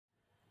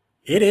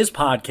It is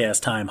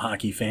podcast time,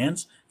 hockey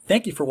fans.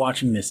 Thank you for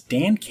watching this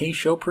Dan K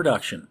Show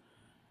production,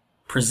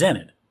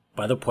 presented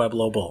by the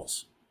Pueblo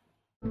Bulls.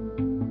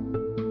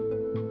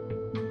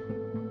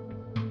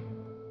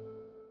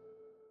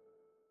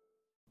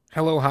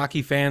 Hello,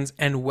 hockey fans,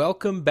 and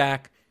welcome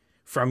back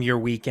from your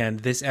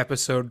weekend. This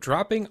episode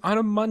dropping on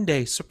a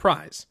Monday.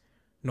 Surprise.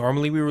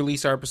 Normally we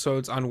release our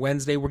episodes on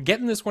Wednesday. We're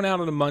getting this one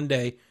out on a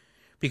Monday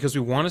because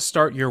we want to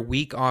start your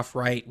week off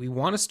right. We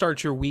want to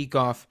start your week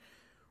off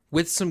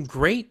with some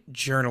great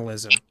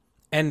journalism.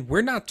 And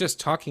we're not just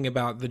talking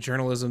about the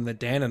journalism that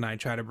Dan and I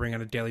try to bring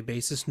on a daily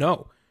basis.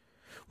 No,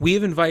 we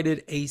have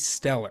invited a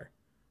stellar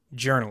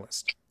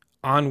journalist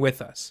on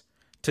with us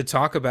to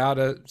talk about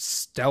a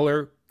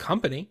stellar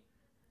company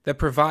that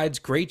provides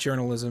great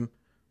journalism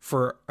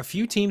for a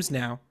few teams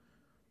now,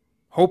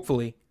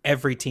 hopefully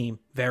every team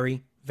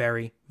very,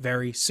 very,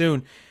 very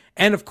soon.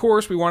 And of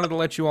course, we wanted to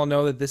let you all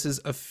know that this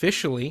is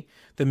officially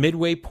the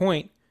midway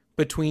point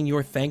between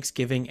your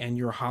Thanksgiving and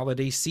your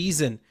holiday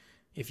season.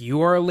 If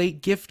you are a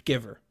late gift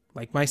giver,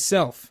 like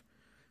myself,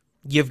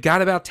 you've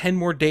got about 10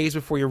 more days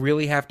before you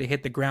really have to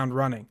hit the ground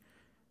running.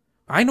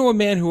 I know a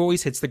man who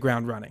always hits the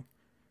ground running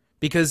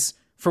because,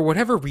 for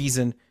whatever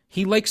reason,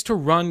 he likes to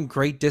run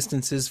great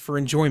distances for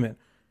enjoyment.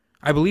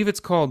 I believe it's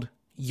called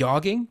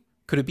yogging.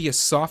 Could it be a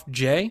soft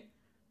J?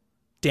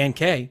 Dan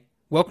K,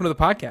 welcome to the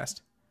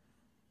podcast.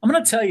 I'm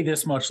going to tell you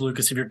this much,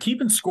 Lucas. If you're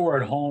keeping score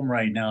at home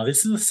right now,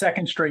 this is the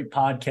second straight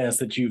podcast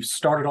that you've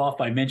started off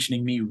by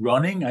mentioning me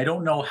running. I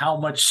don't know how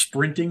much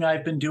sprinting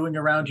I've been doing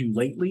around you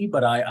lately,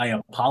 but I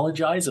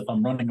apologize if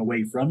I'm running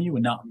away from you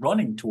and not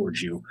running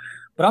towards you.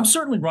 But I'm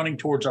certainly running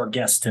towards our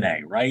guest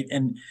today, right?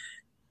 And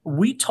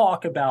we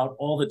talk about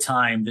all the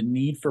time the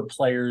need for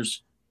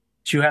players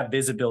to have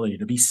visibility,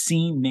 to be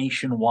seen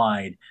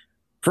nationwide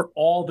for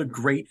all the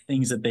great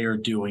things that they are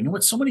doing. And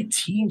with so many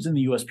teams in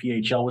the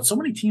USPHL, with so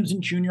many teams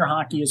in junior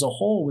hockey as a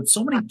whole, with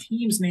so many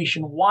teams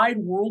nationwide,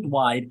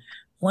 worldwide,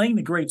 playing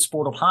the great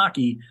sport of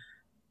hockey,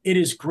 it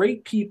is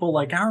great people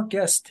like our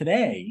guest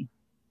today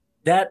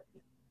that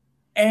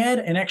add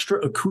an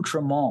extra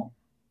accoutrement,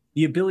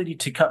 the ability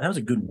to cut. That was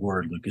a good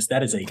word, Lucas.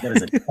 That is a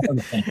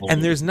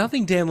And there's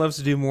nothing Dan loves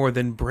to do more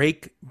than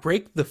break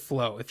the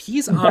flow. If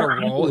he's on a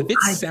roll, if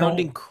it's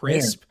sounding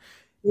crisp,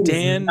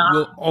 Dan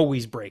will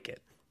always break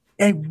it.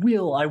 I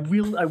will.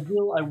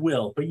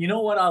 But you know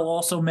what I'll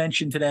also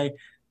mention today?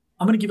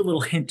 I'm going to give a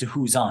little hint to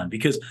who's on,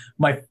 because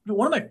one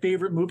of my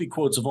favorite movie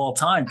quotes of all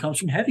time comes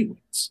from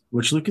Heavyweights,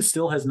 which Lucas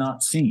still has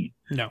not seen.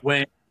 No.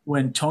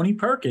 When Tony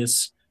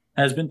Perkis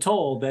has been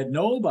told that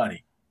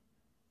nobody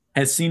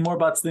has seen more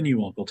butts than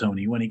you, Uncle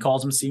Tony, when he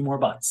calls him Seamore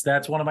Butts.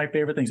 That's one of my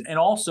favorite things. And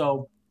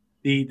also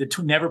the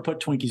never put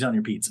Twinkies on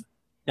your pizza.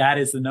 That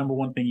is the number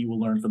one thing you will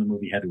learn from the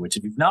movie Heavyweights.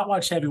 If you've not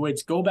watched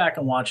Heavyweights, go back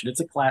and watch it.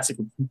 It's a classic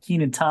with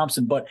Kenan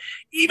Thompson, but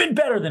even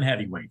better than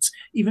Heavyweights,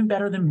 even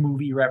better than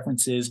movie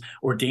references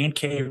or Dan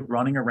K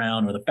running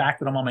around or the fact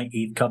that I'm on my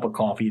 8th cup of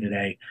coffee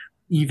today,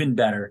 even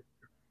better.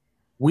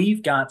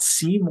 We've got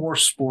Seamore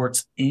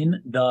Sports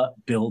in the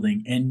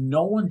building, and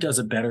no one does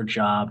a better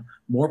job,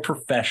 more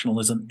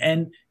professionalism.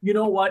 And you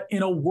know what?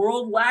 In a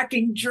world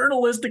lacking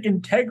journalistic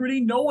integrity,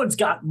 no one's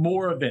got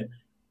more of it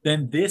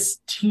than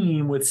this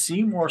team with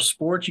Seamore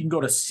Sports. You can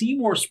go to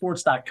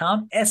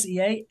SeamoreSports.com,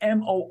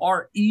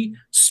 SeaMore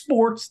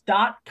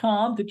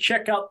sports.com to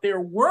check out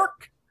their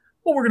work.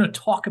 Well, we're going to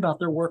talk about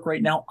their work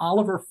right now.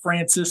 Oliver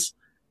Francis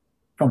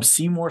from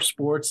Seamore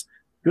Sports.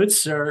 Good,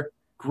 sir.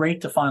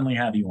 Great to finally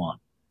have you on.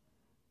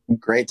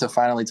 Great to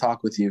finally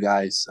talk with you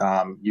guys.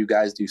 You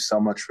guys do so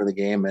much for the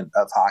game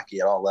of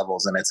hockey at all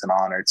levels, and it's an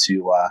honor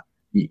to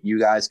you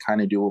guys kind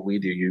of do what we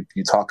do. You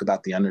talk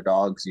about the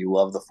underdogs. You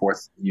love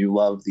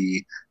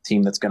the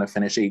team that's going to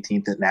finish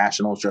 18th at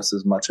nationals just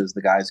as much as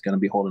the guy's going to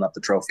be holding up the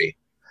trophy.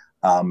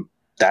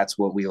 That's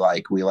what we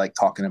like. We like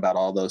talking about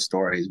all those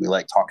stories. We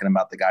like talking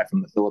about the guy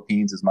from the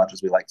Philippines as much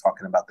as we like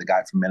talking about the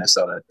guy from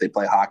Minnesota. If they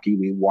play hockey,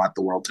 we want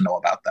the world to know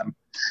about them.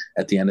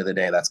 At the end of the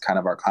day, that's kind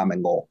of our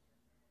common goal.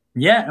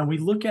 Yeah, and we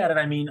look at it,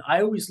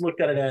 I always looked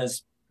at it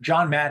as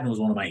John Madden was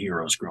one of my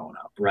heroes growing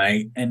up,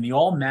 right? And the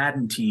all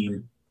Madden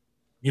team,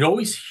 you'd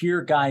always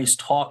hear guys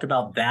talk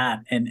about that.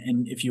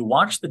 And if you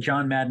watch the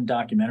John Madden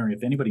documentary,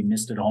 if anybody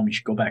missed it at home, you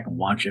should go back and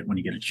watch it when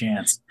you get a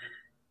chance.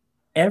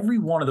 Every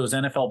one of those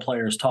NFL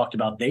players talked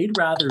about they'd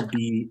rather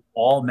be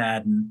all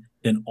Madden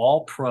than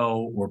all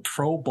pro or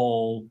Pro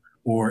Bowl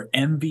or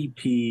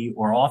MVP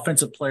or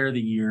Offensive Player of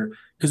the Year.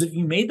 Because if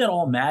you made that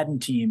all Madden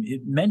team,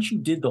 it meant you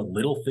did the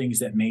little things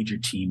that made your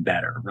team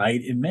better,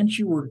 right? It meant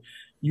you were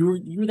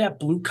that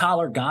blue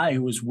collar guy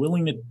who was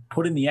willing to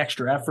put in the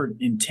extra effort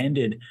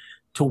intended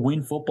to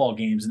win football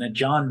games, and that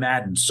John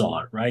Madden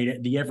saw it, right?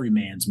 The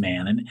everyman's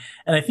man.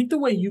 And I think the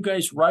way you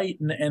guys write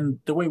and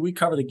the way we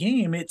cover the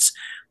game, it's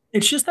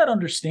just that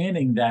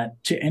understanding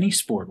that to any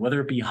sport, whether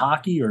it be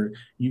hockey or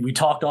we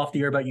talked off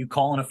the air about you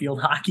calling a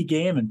field hockey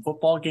game and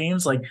football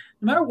games, like no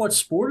matter what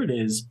sport it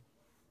is,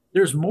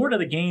 there's more to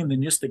the game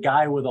than just the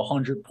guy with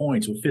 100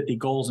 points with 50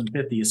 goals and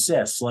 50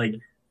 assists. Like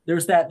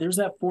there's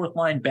that fourth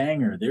line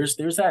banger. There's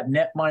that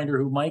netminder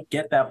who might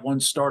get that one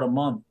start a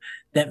month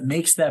that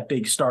makes that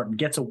big start and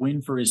gets a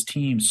win for his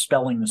team,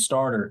 spelling the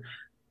starter.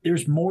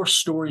 There's more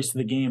stories to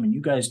the game, and you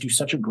guys do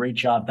such a great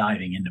job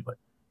diving into it.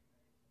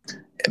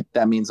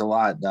 That means a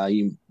lot.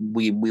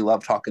 We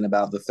love talking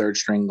about the third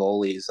string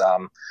goalies.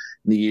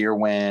 The year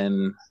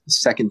when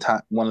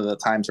one of the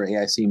times where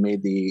AIC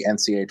made the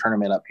NCAA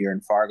tournament up here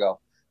in Fargo,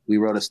 we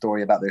wrote a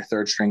story about their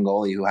third string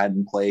goalie who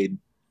hadn't played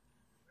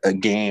a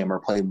game or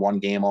played one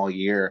game all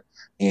year,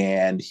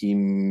 and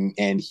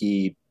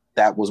he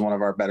that was one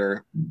of our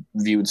better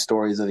viewed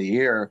stories of the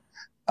year.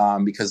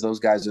 Because those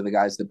guys are the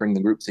guys that bring the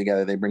group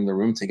together. They bring the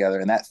room together.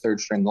 And that third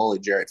string goalie,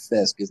 Jarrett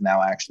Fisk, is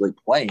now actually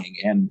playing.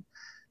 And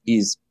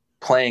he's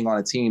playing on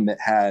a team that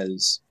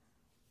has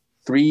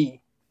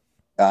Brendan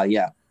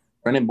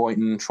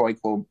Boynton, Troy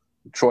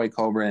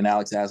Coburn, and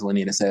Alex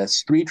Aslanitas. It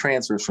has 3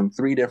 transfers from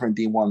 3 different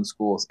D1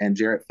 schools. And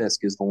Jarrett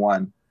Fisk is the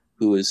one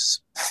who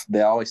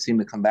they always seem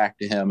to come back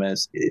to him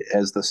as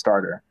the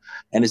starter.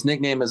 And his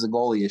nickname as a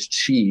goalie is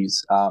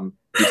Cheese,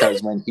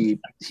 because when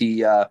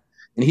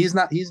and he's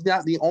not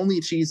the only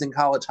cheese in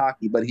college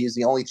hockey, but he's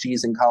the only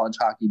cheese in college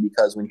hockey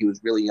because when he was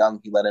really young,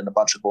 he let in a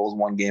bunch of goals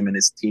one game and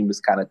his team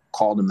just kind of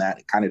called him that.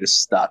 It kind of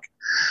just stuck.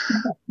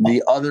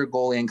 The other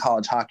goalie in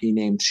college hockey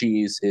named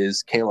Cheese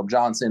is Caleb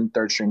Johnson,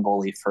 third string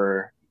goalie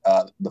for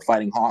the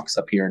Fighting Hawks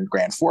up here in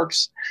Grand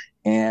Forks.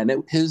 And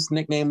his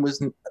nickname was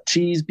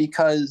Cheese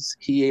because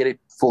he ate a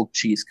full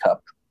cheese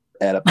cup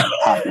at a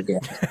hockey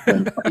game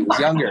when he was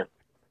younger.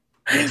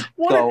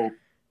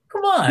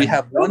 Come on. We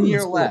have 1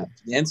 year left.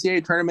 The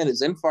NCAA tournament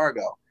is in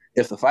Fargo.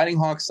 If the Fighting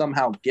Hawks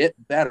somehow get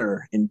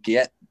better and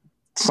if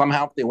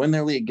they win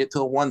their league, get to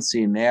a 1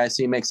 seed, and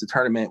AIC makes the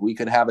tournament, we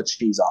could have a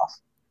cheese off.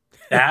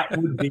 That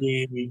would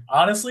be,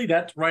 honestly,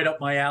 that's right up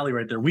my alley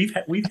right there. We've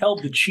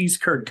held the Cheese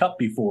Curd Cup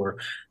before.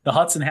 The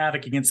Hudson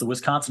Havoc against the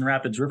Wisconsin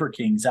Rapids River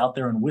Kings out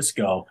there in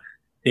Wisco.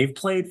 They've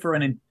played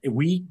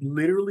we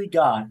literally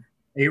got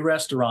a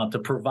restaurant to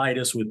provide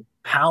us with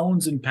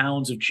pounds and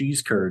pounds of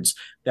cheese curds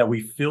that we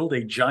filled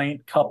a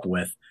giant cup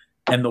with.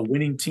 And the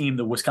winning team,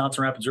 the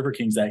Wisconsin Rapids River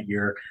Kings that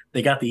year,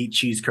 they got to eat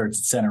cheese curds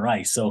at center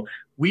ice. So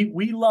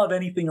we love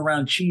anything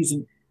around cheese.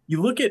 And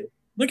you look at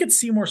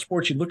Seamore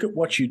Sports, you look at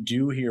what you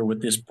do here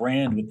with this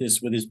brand, with this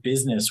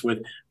business,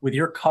 with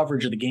your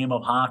coverage of the game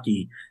of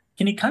hockey.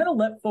 Can you kind of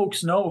let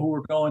folks know who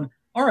are going,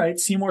 all right,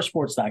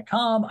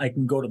 SeamoreSports.com, I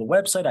can go to the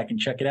website, I can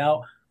check it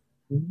out.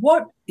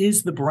 What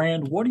is the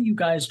brand? What are you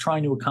guys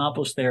trying to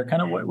accomplish there?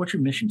 Kind of what's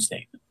your mission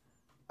statement?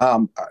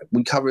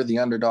 We cover the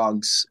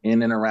underdogs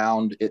in and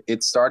around.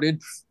 It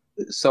started.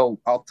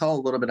 So I'll tell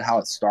a little bit of how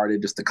it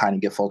started, just to kind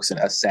of give folks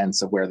a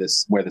sense of where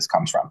this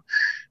comes from.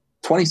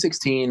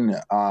 2016,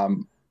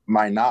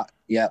 my not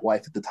yet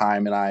wife at the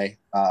time and I,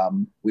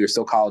 we were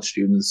still college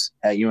students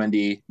at UND.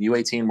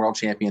 U18 World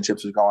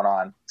Championships was going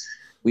on.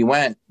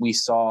 We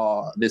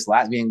saw this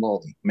Latvian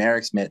goalie,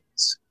 Marek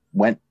Smits,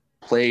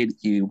 played.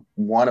 He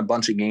won a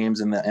bunch of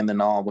games in the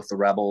NAL with the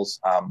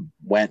Rebels.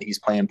 He's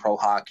playing pro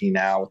hockey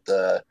now with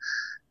the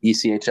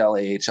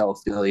ECHL, AHL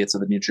affiliates of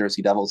the New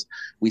Jersey Devils.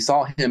 We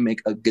saw him make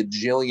a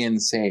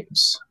gajillion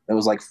saves. It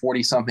was like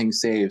 40-something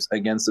saves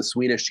against the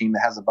Swedish team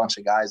that has a bunch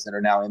of guys that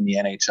are now in the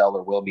NHL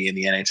or will be in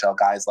the NHL,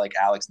 guys like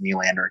Alex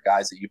Nylander,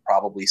 guys that you've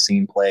probably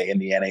seen play in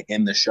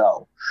the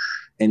show.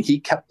 And he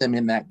kept them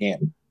in that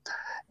game.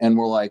 And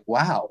we're like,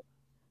 wow,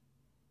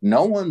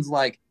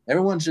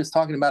 everyone's just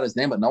talking about his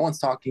name, but no one's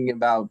talking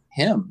about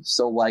him.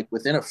 So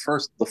within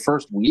the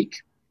first week,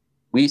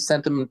 we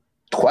sent him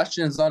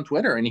questions on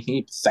Twitter, and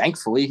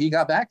thankfully he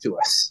got back to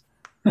us.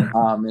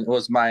 And it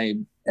was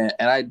and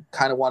I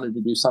kind of wanted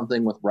to do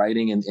something with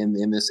writing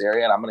in this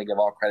area, and I'm going to give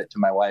all credit to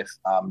my wife.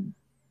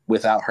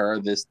 Without her,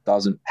 this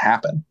doesn't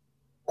happen,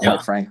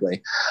 quite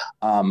frankly.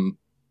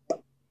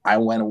 I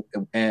went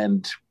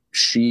and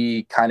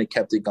she kind of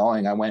kept it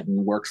going. I went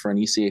and worked for an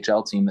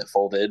ECHL team that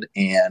folded,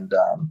 and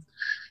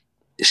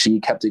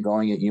she kept it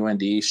going at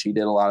UND. She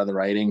did a lot of the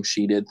writing.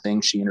 She did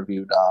things. She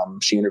interviewed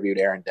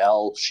Aaron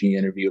Dell. She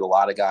interviewed a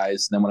lot of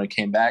guys. And then when I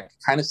came back,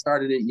 kind of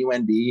started at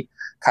UND,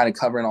 kind of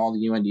covering all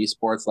the UND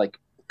sports,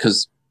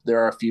 because there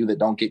are a few that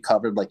don't get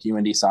covered, like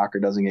UND soccer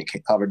doesn't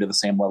get covered to the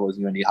same level as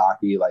UND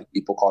hockey. Like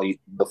people call you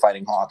the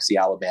Fighting Hawks, the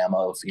Alabama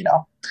of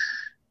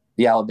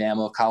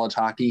college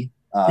hockey,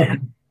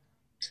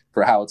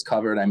 for how it's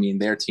covered. I mean,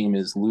 their team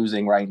is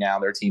losing right now.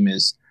 Their team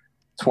is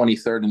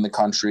 23rd in the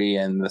country,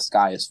 and the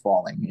sky is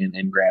falling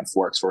in Grand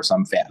Forks for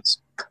some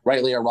fans.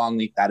 Rightly or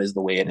wrongly, that is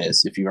the way it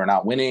is. If you are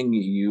not winning,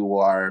 the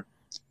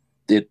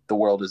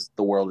world is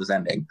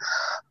ending.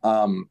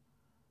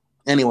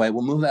 Anyway,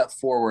 we'll move that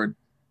forward.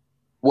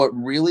 What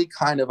really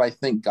kind of, I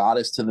think, got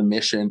us to the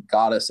mission,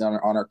 got us on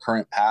our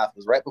current path,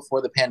 was right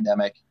before the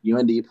pandemic.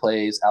 UND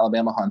plays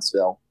Alabama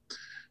Huntsville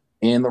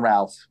in the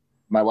Ralph.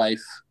 My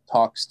wife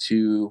talks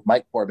to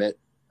Mike Corbett,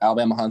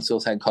 Alabama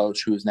Huntsville's head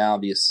coach, who is now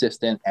the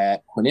assistant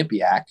at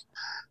Quinnipiac,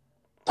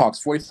 talks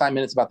 45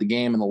 minutes about the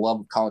game and the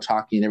love of college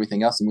hockey and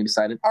everything else. And we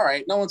decided, all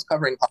right, no one's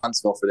covering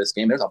Huntsville for this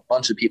game. There's a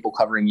bunch of people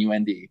covering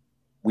UND.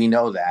 We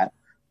know that.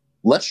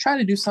 Let's try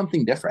to do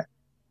something different.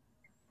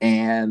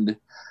 And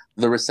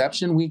the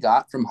reception we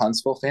got from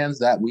Huntsville fans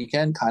that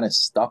weekend kind of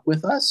stuck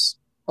with us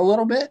a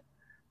little bit.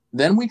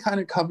 Then we kind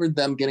of covered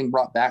them getting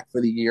brought back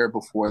for the year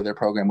before their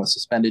program was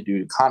suspended due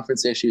to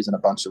conference issues and a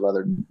bunch of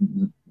other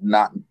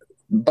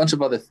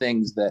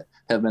things that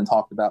have been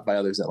talked about by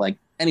others. That, like,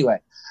 anyway,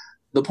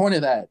 the point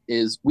of that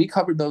is we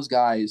covered those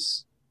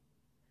guys.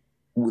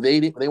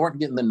 They weren't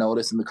getting the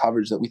notice and the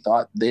coverage that we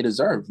thought they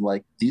deserved.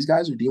 Like, these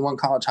guys are D1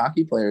 college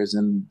hockey players,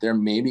 and they're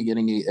maybe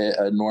getting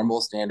a normal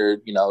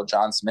standard. You know,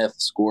 John Smith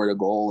scored a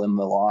goal in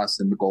the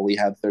loss, and the goalie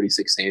had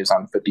 36 saves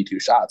on 52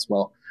 shots.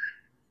 Well,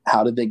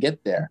 how did they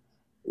get there?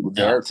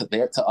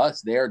 To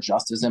us, they're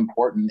just as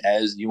important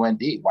as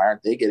UND. Why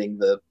aren't they getting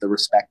the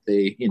respect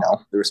they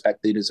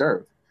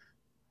deserve?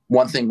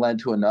 One thing led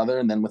to another,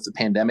 and then with the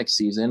pandemic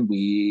season,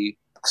 we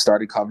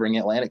started covering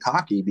Atlantic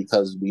hockey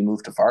because we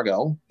moved to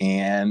Fargo,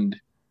 and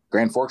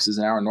Grand Forks is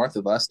an hour north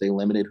of us. They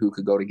limited who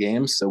could go to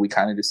games, so we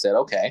kind of just said,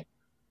 okay,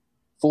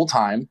 full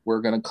time,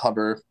 we're going to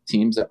cover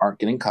teams that aren't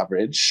getting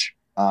coverage.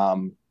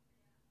 And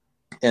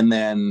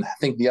then I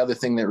think the other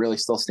thing that really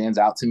still stands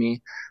out to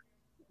me,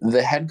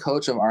 the head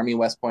coach of Army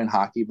West Point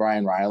hockey,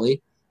 Brian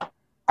Riley,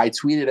 I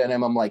tweeted at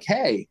him, I'm like,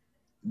 hey,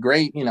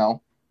 great,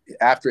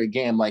 after a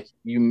game, like,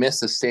 you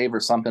miss a save or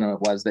something, it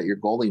was that your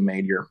goalie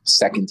made, your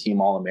second team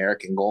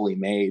All-American goalie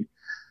made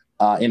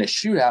in a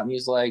shootout. And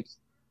he's like,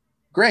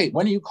 great,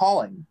 when are you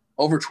calling?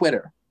 Over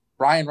Twitter.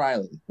 Brian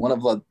Riley, one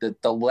of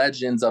the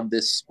legends of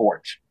this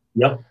sport.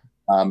 Yep.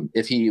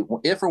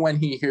 If or when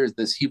he hears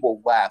this, he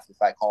will laugh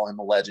if I call him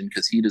a legend,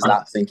 because he does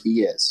not think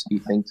he is. He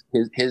thinks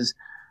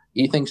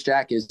he thinks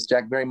Jack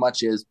very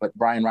much is, but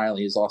Brian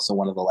Riley is also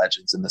one of the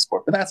legends in this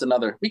sport. But that's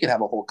we could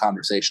have a whole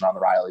conversation on the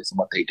Rileys and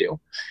what they do.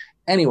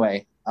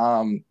 Anyway,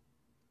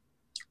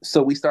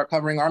 so we start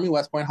covering Army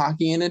West Point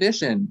hockey in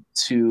addition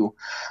to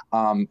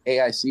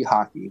AIC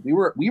hockey. We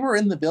were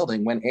in the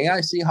building when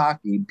AIC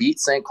hockey beat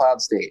St.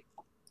 Cloud State.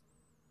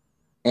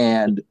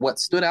 And what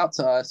stood out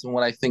to us, and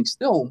what I think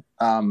still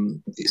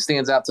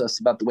stands out to us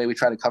about the way we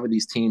try to cover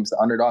these teams, the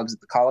underdogs at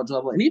the college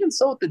level, and even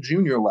so at the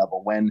junior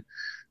level, when,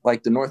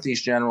 like, the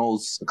Northeast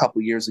Generals a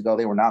couple years ago,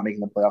 they were not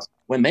making the playoffs.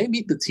 When they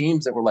beat the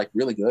teams that were, like,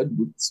 really good,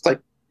 it's like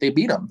they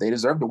beat them. They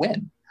deserve to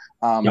win.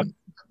 Yep.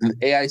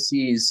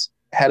 AIC's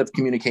head of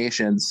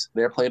communications,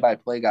 their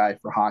play-by-play guy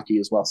for hockey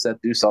as well, Seth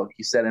Dussault,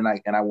 he said, and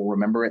I will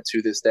remember it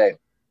to this day,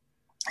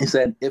 he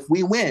said, if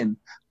we win,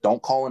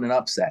 don't call it an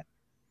upset.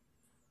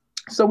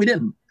 So we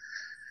didn't.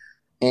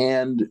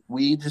 And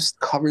we just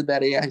covered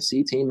that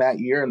AIC team that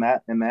year and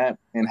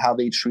how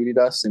they treated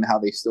us, and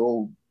how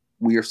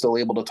we are still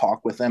able to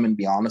talk with them and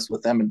be honest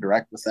with them and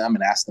direct with them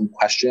and ask them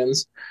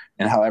questions,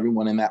 and how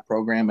everyone in that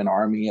program and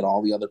Army and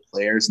all the other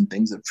players and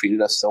things have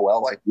treated us so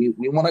well. Like, we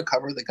want to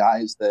cover the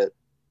guys that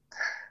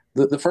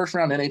the first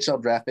round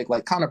NHL draft pick,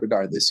 like Connor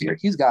Bedard this year,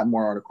 he's got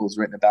more articles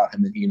written about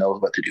him than he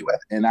knows what to do with.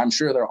 And I'm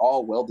sure they're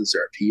all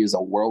well-deserved. He is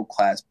a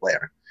world-class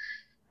player.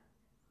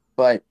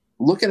 But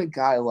look at a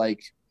guy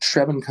like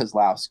Trevin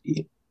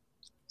Kozlowski,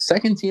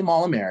 second team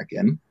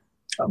All-American,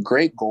 a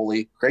great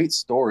goalie, great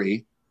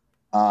story.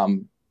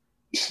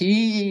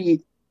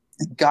 He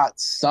got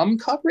some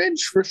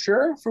coverage for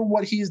sure for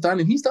what he's done,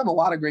 and he's done a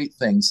lot of great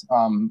things.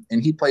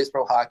 And he plays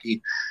pro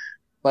hockey,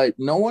 but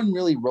no one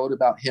really wrote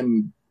about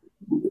him.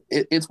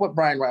 It's what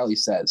Brian Riley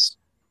says.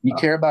 You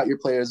care about your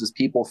players as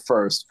people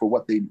first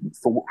for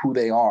who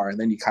they are, and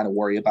then you kind of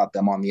worry about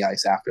them on the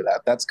ice after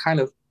that. That's kind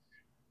of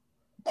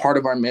part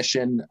of our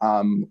mission.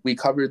 We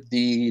covered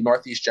the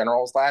Northeast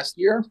Generals last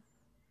year.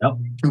 Yep.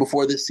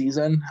 Before this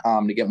season,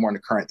 to get more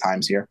into current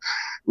times here.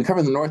 We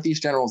covered the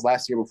Northeast Generals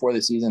last year before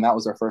the season. That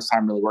was our first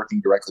time really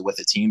working directly with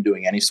the team,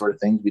 doing any sort of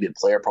things. We did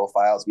player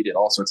profiles. We did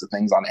all sorts of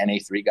things on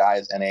NA3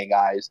 guys, NA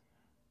guys.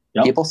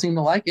 Yep. People seem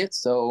to like it,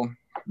 so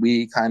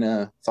we kind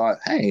of thought,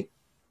 hey,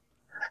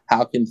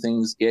 how can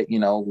things get,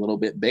 a little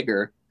bit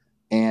bigger?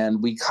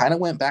 And we kind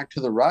of went back to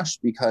the Rush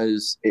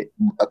because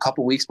a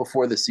couple weeks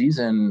before the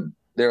season,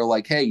 they're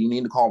like, hey, you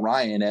need to call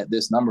Ryan at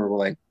this number. We're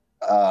like,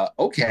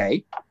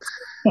 okay.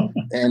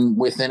 And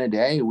within a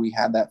day, we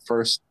had the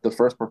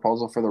first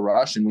proposal for the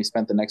Rush, and we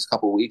spent the next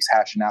couple of weeks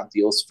hashing out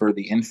deals for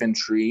the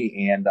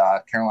Infantry and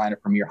Carolina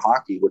Premier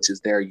Hockey, which is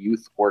their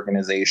youth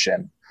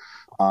organization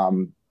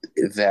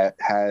that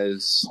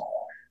has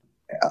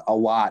a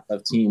lot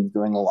of teams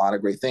doing a lot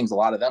of great things. A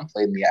lot of them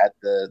played at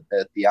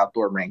the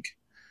outdoor rink.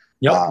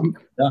 Yep.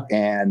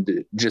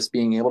 And just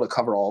being able to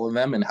cover all of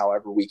them and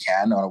however we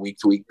can on a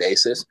week-to-week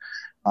basis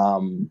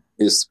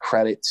is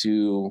credit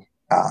to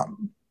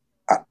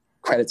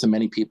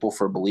many people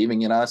for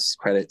believing in us.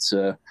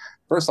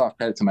 First off,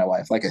 credit to my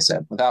wife. Like I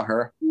said, without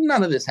her,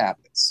 none of this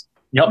happens.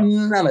 Yep.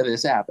 None of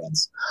this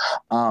happens.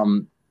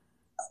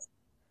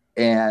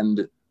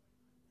 And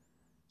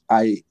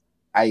I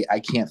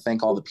can't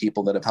thank all the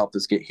people that have helped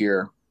us get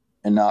here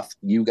enough.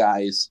 You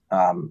guys,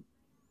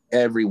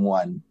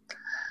 everyone,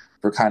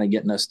 for kind of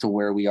getting us to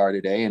where we are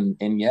today.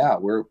 And yeah,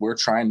 we're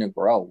trying to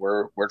grow.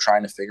 We're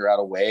trying to figure out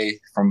a way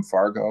from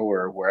Fargo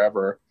or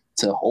wherever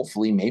to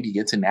hopefully maybe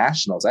get to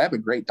nationals. I have a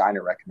great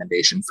diner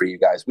recommendation for you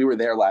guys. We were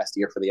there last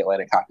year for the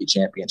Atlantic Hockey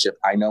Championship.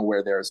 I know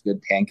where there's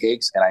good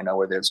pancakes, and I know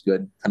where there's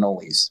good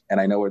cannolis,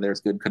 and I know where there's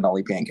good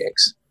cannoli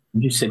pancakes.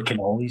 You said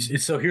cannolis.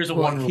 So here's a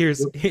one. I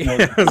was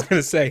going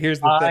to say, here's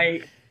the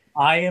thing.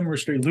 I am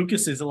restricted.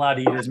 Lucas is allowed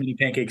to eat as many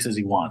pancakes as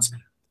he wants.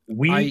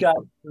 We got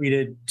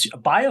treated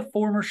by a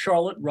former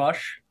Charlotte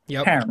Rush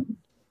parent.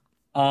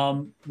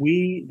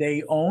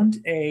 They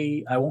owned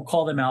I won't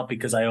call them out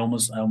because I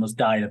almost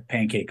died of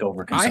pancake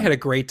overconsumption. I had a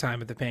great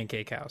time at the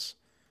Pancake House.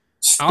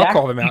 I'll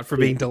call them out for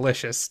being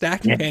delicious.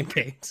 Stacked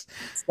pancakes.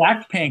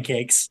 Stacked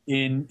pancakes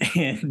in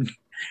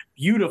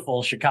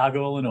beautiful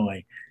Chicago,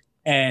 Illinois.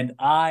 And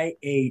I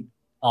ate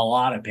a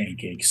lot of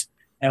pancakes.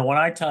 And when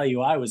I tell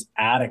you I was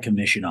out of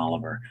commission,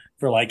 Oliver,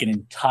 for like an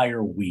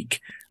entire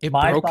week.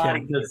 My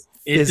body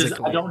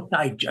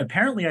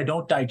apparently I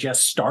don't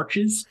digest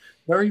starches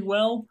very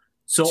well.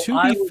 So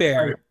to be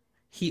fair,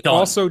 he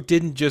also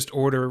didn't just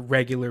order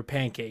regular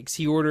pancakes.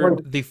 He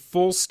ordered the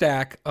full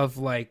stack of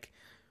what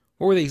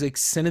were these, like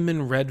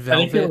cinnamon red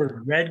velvet? I think they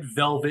were red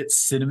velvet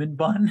cinnamon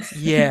bun.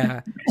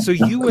 Yeah. So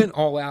you went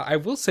all out. I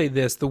will say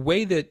this, the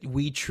way that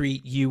we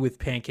treat you with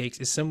pancakes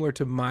is similar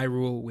to my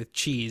rule with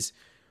cheese,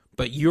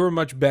 but you're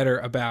much better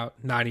about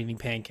not eating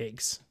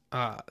pancakes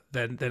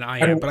than I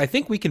am. But I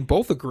think we can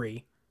both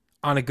agree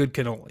on a good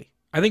cannoli.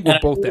 I think we're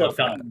both down for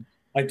that.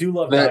 I do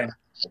love that.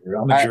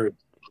 I'm a jury.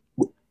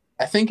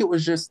 I think it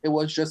was just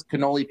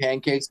cannoli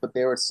pancakes, but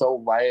they were so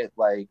light.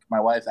 Like, my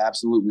wife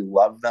absolutely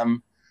loved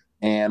them.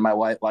 And my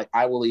wife,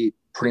 I will eat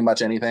pretty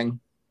much anything,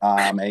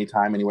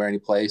 anytime, anywhere, any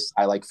place.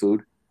 I like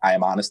food. I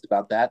am honest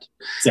about that.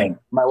 Same.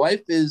 My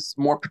wife is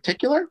more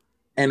particular.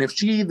 And if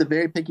she, the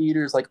very picky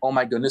eater, is like, oh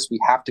my goodness, we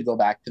have to go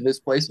back to this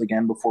place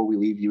again before we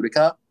leave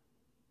Utica,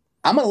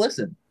 I'm going to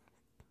listen.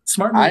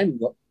 Smart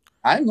move.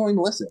 I'm going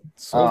to listen.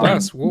 Sold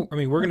us. Well, I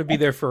mean, we're going to be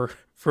there for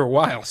a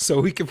while,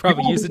 so we could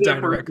probably use a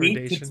diner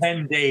recommendation. 8 to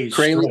 10 days.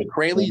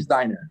 Craley's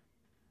Diner.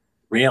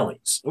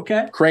 Craley's.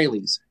 Okay.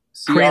 Craley's.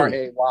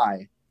 Craylees.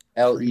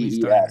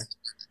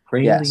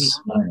 Craley's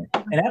Diner.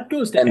 And that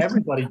goes to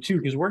everybody, too,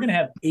 because we're going to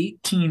have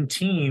 18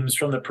 teams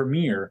from the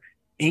Premier,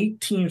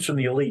 8 teams from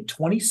the Elite,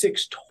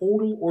 26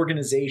 total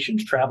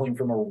organizations traveling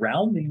from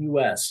around the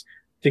U.S.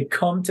 to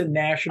come to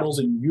Nationals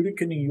in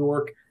Utica, New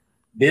York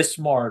this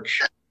March.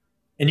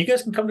 And you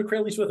guys can come to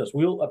Craley's with us.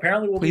 We'll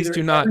Please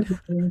do not.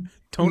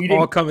 Don't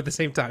all come at the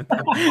same time.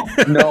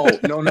 No,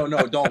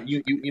 don't.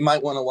 You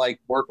might want to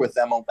work with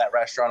them on that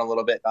restaurant a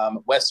little bit.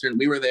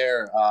 We were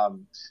there.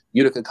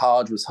 Utica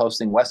College was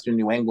hosting Western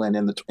New England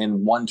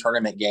in one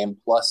tournament game.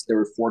 Plus, there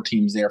were 4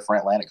 teams there for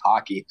Atlantic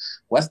Hockey.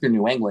 Western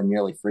New England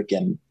nearly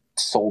freaking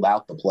sold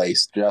out the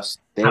place. There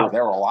were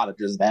a lot of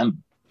just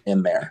them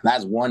in there.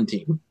 That's one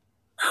team.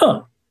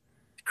 Huh?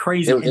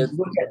 Crazy.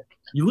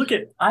 You look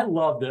at. I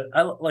love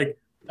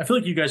I feel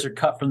like you guys are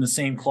cut from the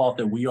same cloth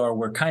that we are.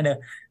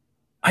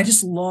 I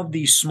just love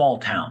these small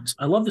towns.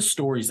 I love the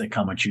stories that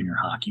come with junior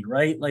hockey,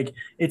 right?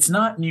 It's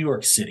not New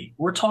York City.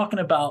 We're talking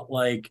about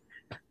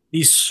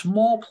these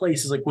small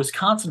places like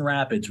Wisconsin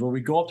Rapids, where we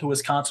go up to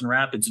Wisconsin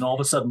Rapids and all of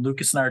a sudden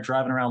Lucas and I are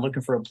driving around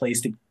looking for a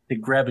place to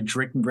grab a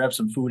drink and grab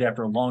some food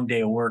after a long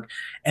day of work.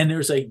 And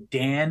there's a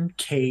Dan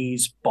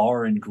K's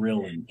Bar and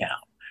Grill in town.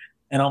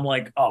 And I'm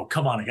like, oh,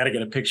 come on, I got to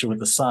get a picture with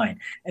the sign.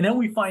 And then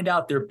we find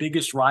out their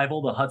biggest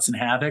rival, the Hudson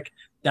Havoc,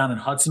 down in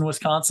Hudson,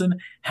 Wisconsin,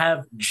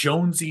 have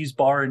Jonesy's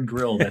Bar and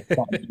Grill. That's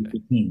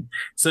the team.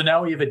 So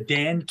now we have a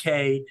Dan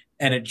K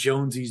and a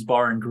Jonesy's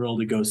Bar and Grill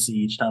to go see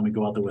each time we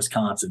go out to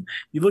Wisconsin.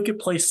 You look at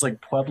places like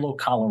Pueblo,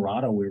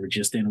 Colorado, we were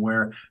just in,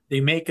 where they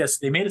made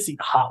us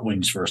eat hot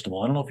wings. First of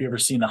all, I don't know if you ever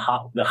seen the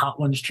hot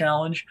wings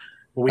challenge,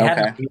 but we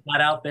had to eat that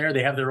out there.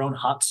 They have their own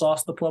hot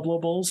sauce, the Pueblo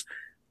Bulls,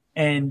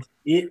 and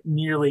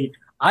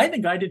I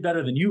think I did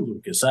better than you,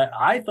 Lucas.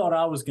 I thought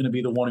I was going to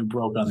be the one who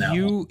broke on that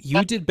one.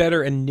 You did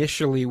better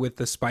initially with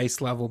the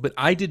spice level, but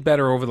I did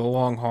better over the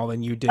long haul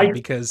than you did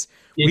because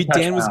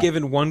Dan was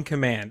given one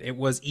command. It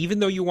was, even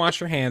though you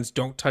wash your hands,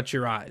 don't touch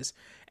your eyes.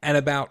 And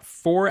about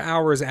 4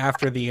 hours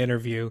after the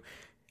interview,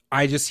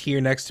 I just hear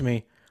next to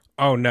me,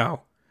 oh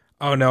no,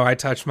 I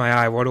touched my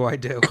eye. What do I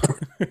do?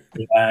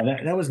 Yeah,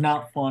 that was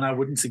not fun. I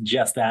wouldn't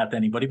suggest that to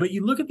anybody. But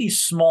you look at these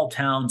small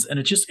towns, and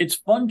it's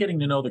fun getting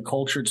to know the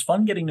culture. It's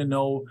fun getting to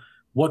know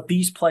what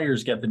these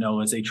players get to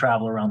know as they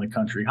travel around the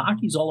country.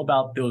 Hockey's all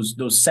about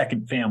those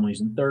second families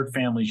and third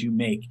families you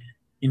make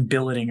in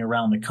billeting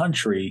around the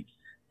country.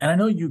 And I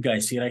know you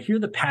guys see it. I hear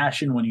the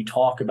passion when you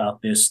talk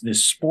about this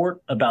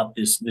sport, about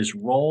this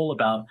role,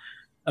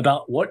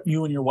 about what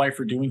you and your wife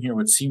are doing here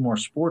with Seamore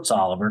Sports,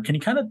 Oliver. Can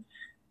you kind of,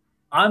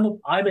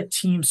 I'm a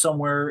team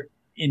somewhere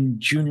in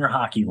junior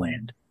hockey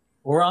land,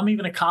 or I'm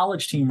even a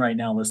college team right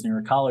now listening, or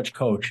a college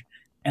coach.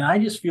 And I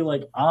just feel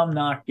like I'm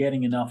not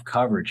getting enough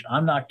coverage.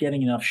 I'm not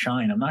getting enough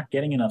shine. I'm not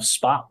getting enough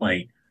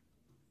spotlight.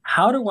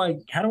 How do I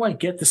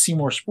get to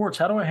Seamore Sports?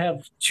 How do I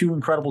have 2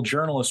 incredible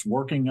journalists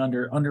working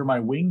under my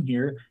wing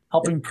here,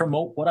 helping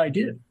promote what I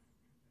do?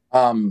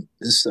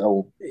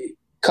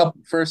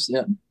 First,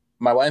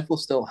 my wife will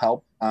still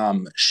help.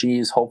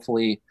 She's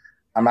hopefully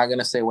I'm not going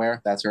to say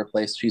where. That's her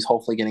place. She's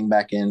hopefully getting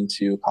back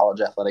into college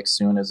athletics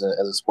soon as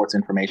a sports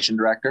information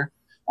director.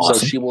 Awesome.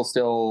 So she will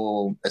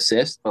still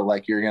assist, but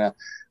like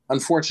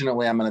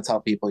unfortunately, I'm going to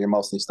tell people you're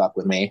mostly stuck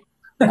with me.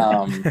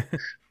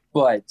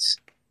 But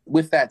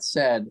with that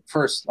said,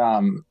 first,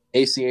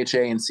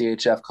 ACHA and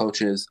CHF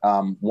coaches,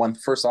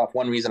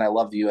 one reason I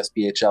love the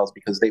USPHL is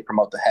because they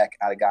promote the heck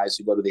out of guys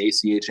who go to the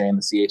ACHA and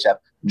the CHF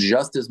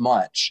just as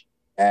much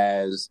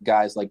as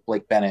guys like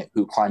Blake Bennett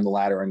who climb the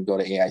ladder and go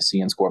to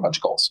AIC and score a bunch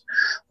of goals.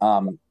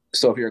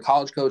 So if you're a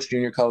college coach,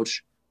 junior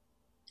coach,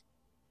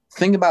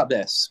 think about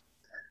this.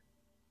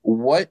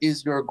 What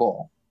is your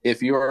goal?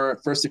 If you're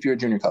a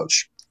junior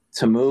coach,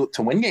 to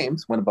win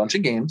games, win a bunch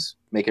of games,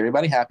 make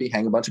everybody happy,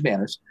 hang a bunch of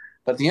banners.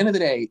 But at the end of the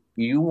day,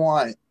 you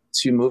want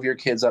to move your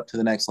kids up to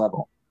the next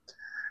level.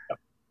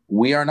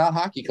 We are not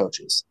hockey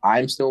coaches.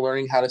 I'm still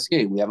learning how to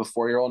skate. We have a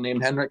 4-year-old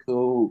named Henrik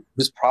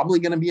who's probably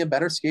going to be a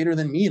better skater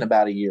than me in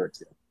about a year or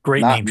two.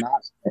 Great name.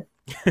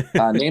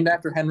 Named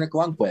after Henrik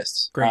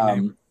Lundqvist. Great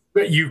name.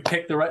 You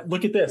picked the right.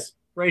 Look at this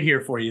right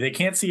here for you. They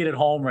can't see it at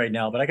home right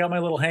now, but I got my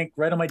little Hank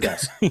right on my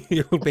desk.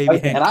 Your little baby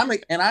Hank.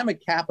 And I'm a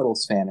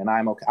Capitals fan, and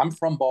I'm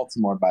from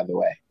Baltimore, by the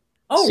way.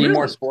 Oh, Seamore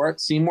really?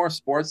 Sports. Seamore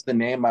Sports. The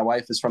name. My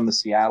wife is from the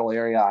Seattle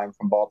area. I'm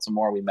from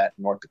Baltimore. We met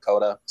in North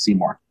Dakota.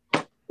 Seamore.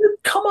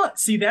 Come on.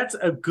 See, that's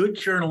a good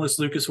journalist,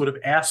 Lucas, would have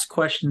asked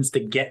questions to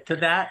get to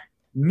that.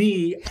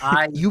 Me,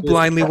 you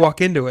blindly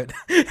walk into it.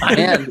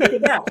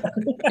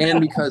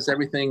 and because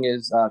everything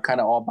is kind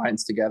of all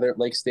binds together,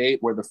 Lake State,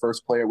 where the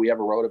first player we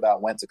ever wrote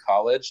about went to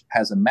college,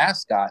 has a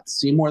mascot,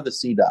 Seamore the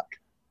Sea Duck.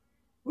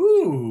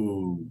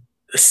 Ooh.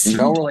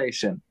 No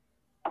relation.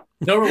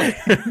 No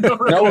relation. No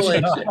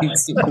relation.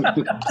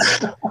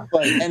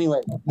 But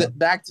anyway,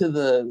 back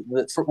to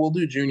we'll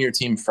do junior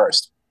team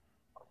first.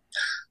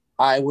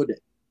 I would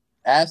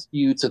ask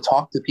you to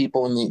talk to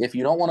people if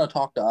you don't want to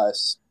talk to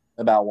us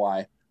about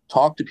why,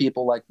 talk to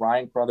people like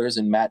Ryan Crothers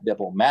and Matt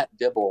Dibble. Matt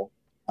Dibble,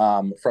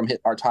 from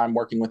our time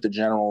working with the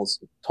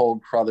Generals,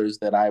 told Crothers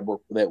that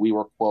we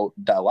were, quote,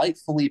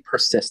 delightfully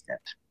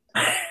persistent.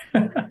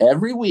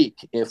 Every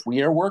week, if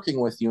we are working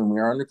with you and we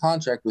are under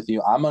contract with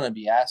you, I'm going to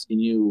be asking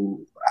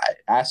you,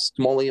 ask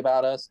Smoley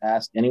about us,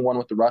 ask anyone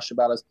with the Rush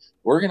about us.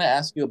 We're going to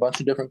ask you a bunch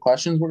of different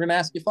questions. We're going to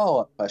ask you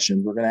follow-up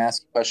questions. We're going to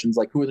ask you questions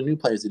like, who are the new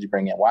players did you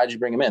bring in? Why did you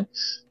bring them in?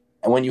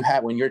 And when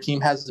your team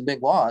has a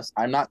big loss,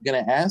 I'm not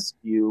going to ask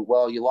you,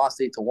 well, you lost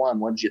 8-1.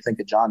 What did you think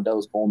of John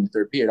Doe's goal in the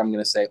third period? I'm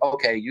going to say,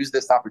 okay, use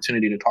this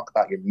opportunity to talk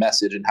about your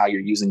message and how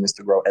you're using this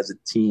to grow as a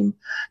team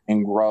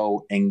and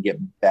grow and get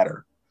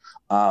better.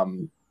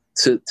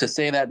 To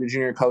say that to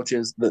junior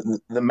coaches,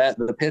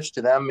 the pitch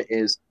to them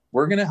is,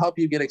 we're going to help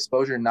you get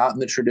exposure, not in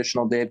the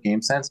traditional day of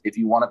game sense. If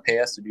you want to pay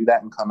us to do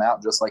that and come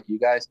out just like you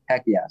guys,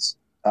 heck yes.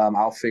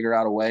 I'll figure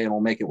out a way and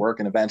we'll make it work.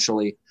 And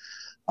eventually,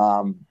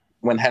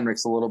 when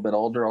Henrik's a little bit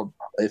older,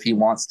 if he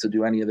wants to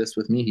do any of this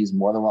with me, he's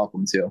more than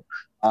welcome to.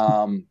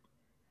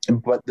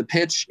 But the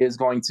pitch is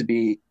going to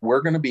be,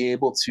 we're going to be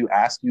able to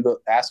ask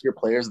your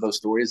players those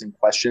stories and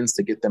questions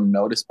to get them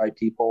noticed by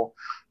people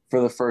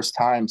for the first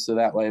time. So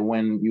that way,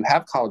 when you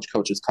have college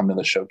coaches come to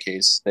the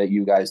showcase that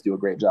you guys do a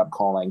great job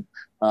calling,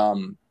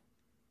 and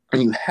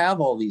you have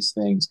all these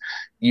things,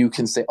 you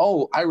can say,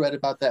 oh, I read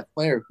about that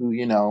player who,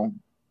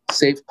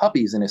 saved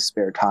puppies in his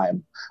spare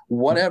time.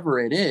 Whatever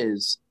it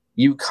is,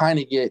 you kind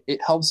of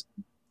it helps.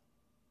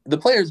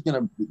 You're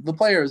going to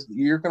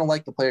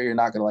like the player, you're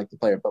not going to like the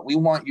player, but we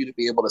want you to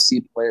be able to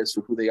see players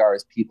for who they are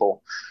as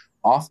people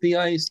off the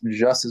ice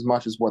just as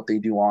much as what they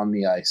do on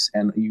the ice.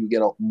 And you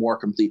get a more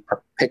complete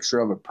picture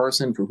of a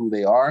person for who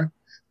they are.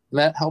 And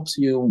that helps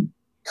you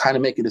kind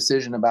of make a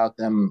decision about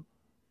them,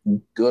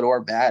 good or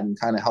bad, and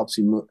kind of helps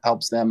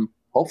them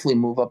hopefully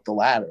move up the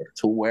ladder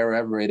to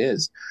wherever it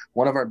is.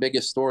 One of our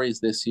biggest stories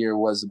this year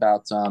was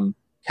about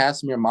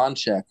Kasimir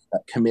Monchek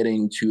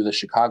committing to the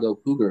Chicago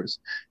Cougars,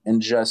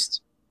 and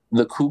just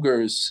the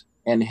Cougars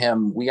and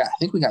him. I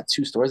think we got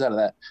 2 stories out of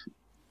that.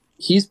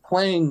 He's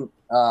playing.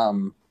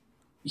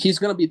 He's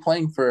going to be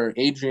playing for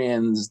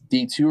Adrian's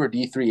D2 or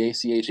D3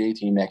 ACHA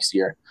team next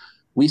year.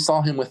 We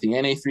saw him with the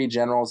NA3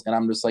 Generals, and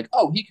I'm just like,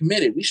 oh, he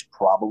committed. We should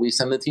probably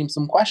send the team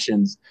some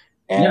questions.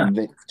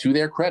 And to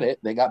their credit,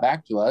 they got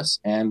back to us,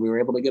 and we were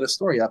able to get a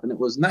story up, and it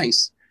was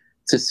nice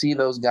to see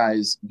those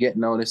guys get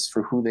noticed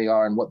for who they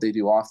are and what they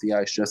do off the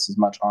ice just as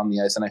much on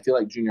the ice. And I feel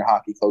like junior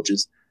hockey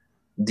coaches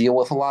deal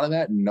with a lot of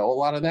that, know a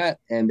lot of that,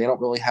 and they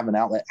don't really have an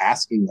outlet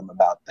asking them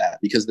about that,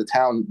 because the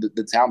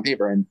town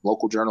paper and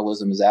local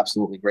journalism is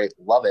absolutely great.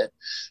 Love it.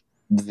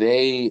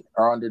 They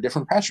are under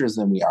different pressures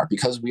than we are.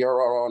 Because we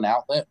are our own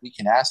outlet, we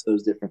can ask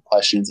those different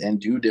questions and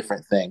do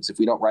different things. If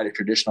we don't write a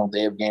traditional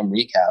day of game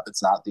recap,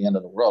 it's not the end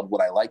of the world.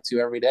 Would I like to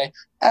every day?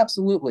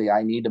 Absolutely.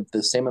 I need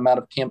the same amount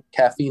of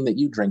caffeine that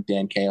you drink,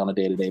 Dan K, on a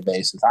day-to-day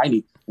basis.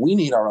 We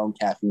need our own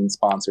caffeine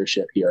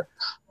sponsorship here.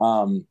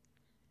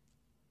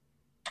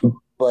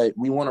 But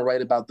we want to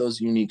write about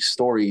those unique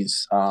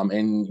stories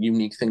and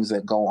unique things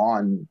that go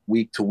on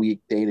week to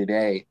week, day to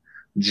day,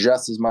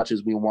 just as much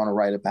as we want to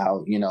write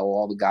about,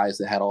 all the guys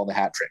that had all the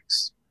hat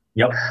tricks.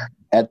 Yep.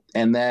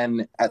 And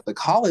then at the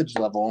college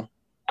level,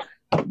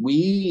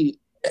 we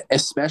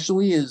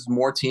especially as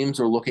more teams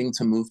are looking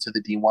to move to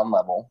the D1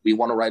 level. We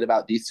want to write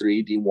about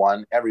D3,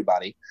 D1,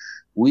 everybody.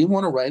 We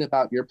want to write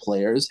about your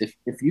players.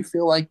 If you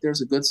feel like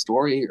there's a good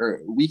story,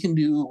 or we can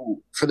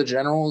do for the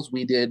generals,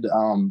 we did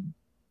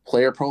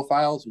player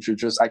profiles, which are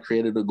just, I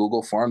created a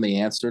Google form. They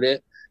answered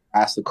it,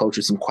 asked the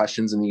coaches some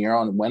questions in the year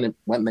on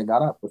when they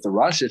got up. With the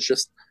rush, it's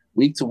just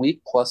week to week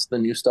plus the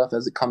new stuff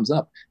as it comes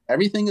up.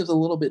 Everything is a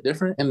little bit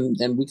different,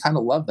 and we kind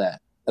of love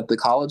that. At the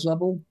college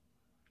level,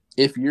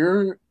 if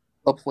you're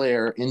a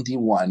player in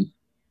D1,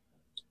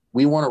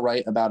 we want to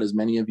write about as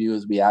many of you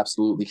as we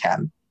absolutely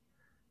can.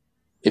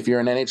 If you're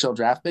an NHL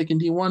draft pick in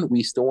D1,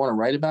 we still want to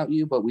write about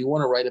you, but we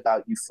want to write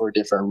about you for a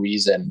different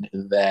reason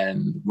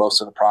than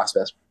most of the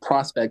prospects,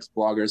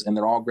 bloggers, and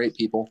they're all great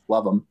people.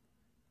 Love them.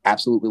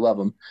 Absolutely love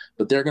them.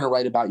 But they're going to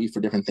write about you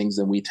for different things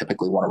than we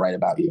typically want to write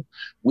about you.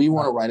 We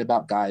want to write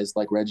about guys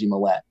like Reggie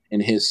Millette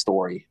and his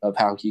story of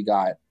how he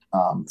got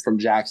from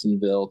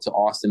Jacksonville to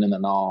Austin and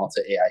then all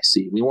to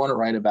AIC.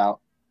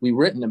 We've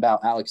written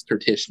about Alex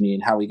Tertishny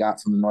and how he got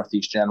from the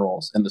Northeast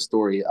Generals and the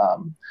story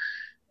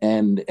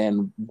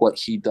and what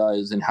he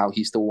does and how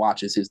he still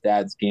watches his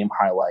dad's game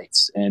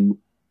highlights. And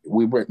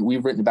we've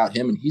written about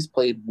him, and he's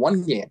played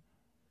one game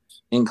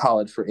in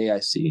college for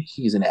AIC.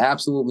 He's an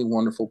absolutely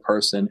wonderful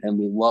person, and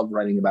we love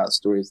writing about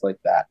stories like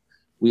that.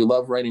 We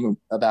love writing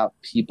about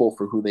people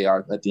for who they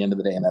are at the end of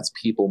the day, and that's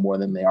people more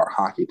than they are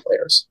hockey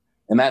players.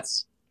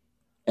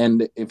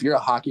 And if you're a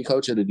hockey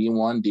coach at a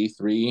D1,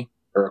 D3,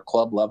 or a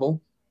club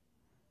level,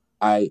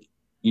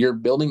 you're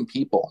building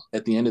people.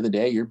 At the end of the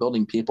day, you're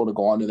building people to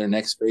go on to their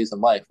next phase in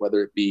life,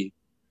 whether it be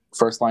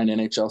first-line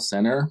NHL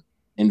center,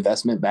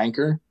 investment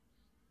banker,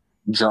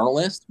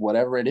 journalist,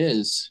 whatever it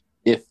is.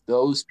 If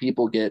those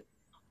people get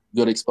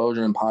good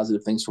exposure and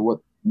positive things for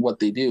what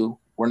they do,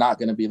 we're not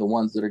going to be the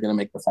ones that are going to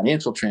make the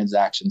financial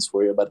transactions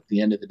for you. But at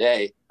the end of the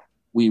day,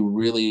 we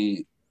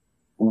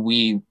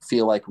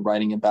feel like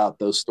writing about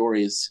those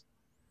stories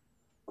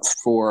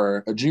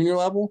for a junior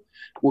level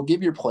will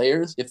give your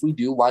players, if we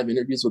do live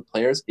interviews with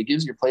players, it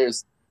gives your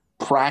players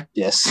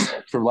practice,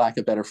 for lack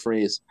of a better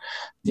phrase,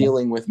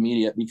 dealing with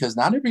media, because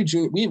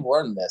we've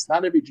learned this,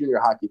 not every junior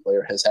hockey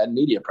player has had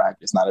media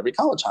practice. Not every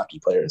college hockey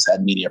player has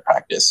had media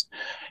practice.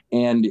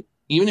 And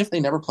even if they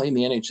never play in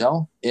the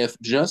NHL, if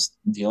just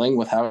dealing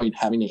with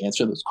having to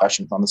answer those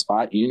questions on the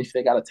spot, even if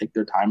they got to take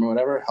their time or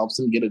whatever, helps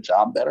them get a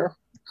job better,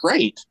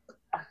 great.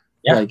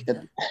 Yeah. Like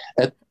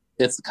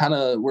it's kind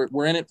of,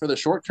 we're in it for the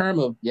short term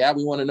of, we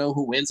want to know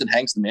who wins and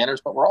hangs the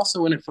manners, but we're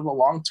also in it for the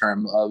long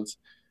term of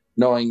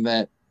knowing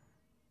that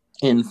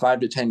in 5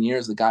 to 10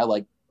 years, a guy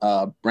like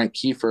Brent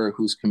Kiefer,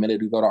 who's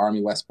committed to go to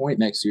Army West Point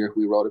next year,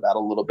 who we wrote about a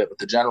little bit with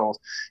the Generals,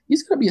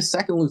 he's going to be a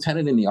second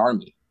lieutenant in the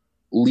Army,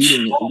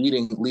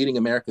 leading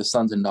America's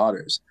sons and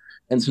daughters.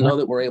 And to know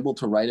that we're able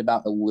to write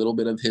about a little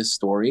bit of his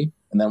story,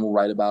 and then we'll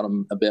write about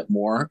him a bit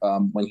more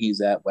when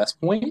he's at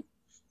West Point,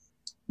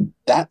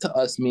 that to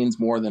us means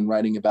more than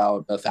writing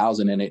about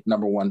 1,008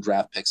 number one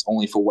draft picks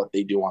only for what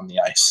they do on the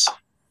ice.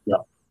 Yeah.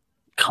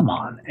 Come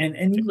on.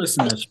 And you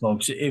listen to this,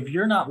 folks. If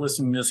you're not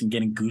listening to this and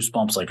getting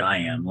goosebumps like I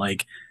am,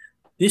 like,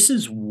 this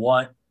is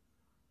what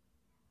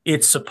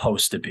it's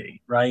supposed to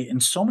be, right?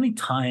 And so many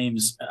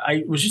times,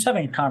 I was just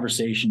having a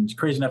conversation. It's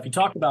crazy enough. You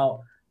talk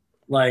about,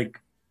 like,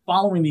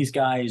 following these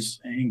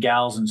guys and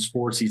gals in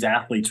sports, these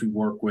athletes we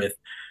work with,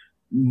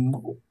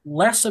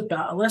 less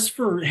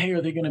for, hey,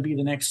 are they going to be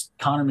the next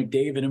Connor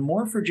McDavid, and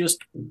more for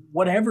just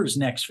whatever's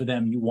next for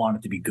them. You want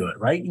it to be good,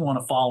 right? You want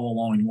to follow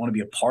along. You want to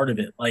be a part of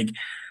it. Like,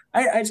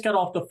 I just got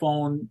off the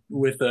phone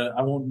with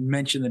I won't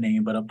mention the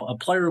name, but a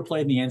player who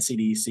played in the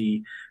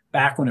NCDC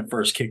back when it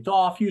first kicked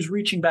off. He was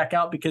reaching back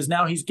out because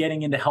now he's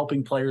getting into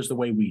helping players the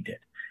way we did.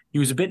 He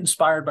was a bit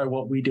inspired by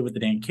what we did with the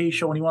Dan K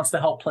Show, and he wants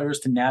to help players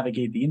to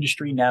navigate the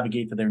industry,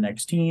 navigate to their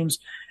next teams,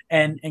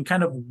 and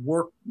kind of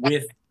work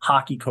with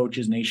hockey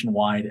coaches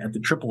nationwide at the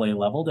AAA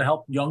level to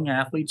help young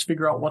athletes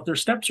figure out what their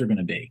steps are going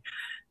to be.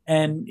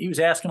 And he was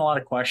asking a lot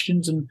of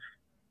questions, and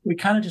we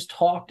kind of just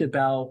talked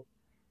about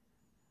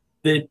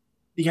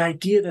the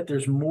idea that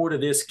there's more to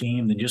this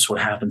game than just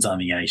what happens on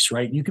the ice,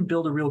 right? You can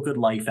build a real good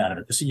life out of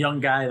it. This is a young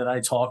guy that I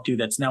talked to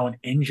that's now an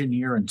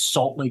engineer in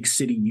Salt Lake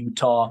City,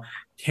 Utah,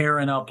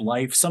 tearing up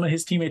life. Some of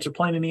his teammates are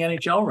playing in the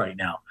NHL right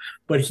now,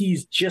 but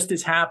he's just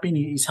as happy.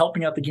 He's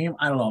helping out the game.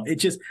 I don't know.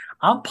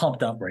 I'm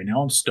pumped up right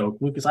now. I'm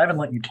stoked, Lucas. I haven't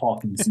let you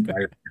talk in this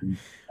entire thing.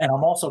 And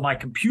my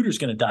computer's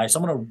going to die. So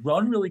I'm going to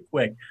run really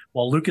quick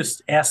while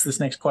Lucas asks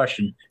this next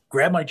question.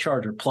 Grab my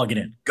charger, plug it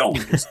in. Go,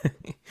 Lucas.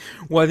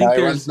 Well, I think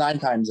he runs 9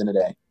 times in a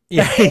day.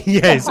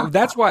 Yeah. So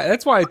that's why I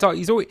thought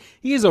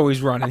he is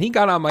always running. He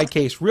got on my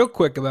case real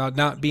quick about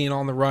not being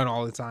on the run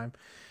all the time.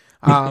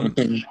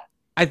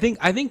 I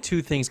think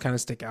two things kind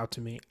of stick out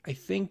to me. I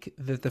think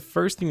that the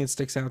first thing that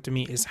sticks out to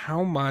me is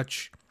how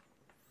much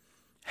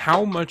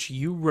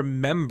you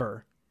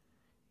remember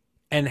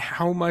and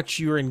how much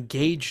you're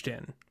engaged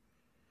in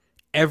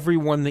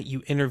everyone that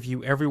you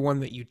interview, everyone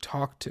that you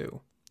talk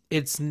to.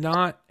 It's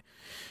not,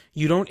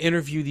 you don't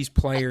interview these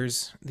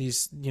players,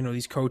 these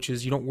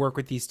coaches, you don't work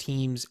with these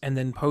teams and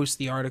then post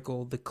the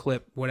article, the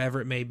clip, whatever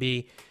it may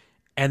be,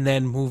 and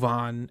then move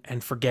on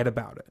and forget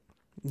about it.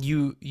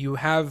 You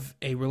have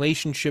a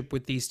relationship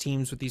with these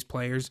teams, with these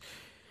players,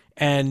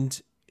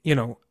 and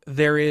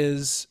there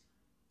is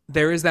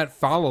that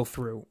follow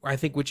through, I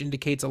think, which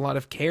indicates a lot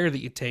of care that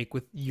you take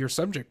with your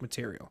subject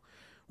material,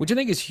 which I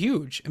think is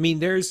huge. I mean,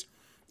 there's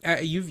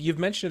you've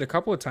mentioned it a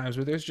couple of times,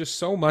 but there's just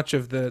so much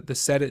of the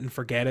set it and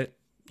forget it,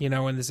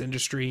 in this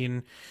industry,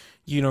 and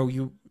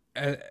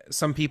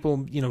some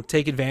people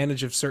take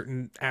advantage of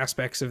certain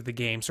aspects of the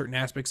game, certain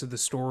aspects of the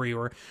story,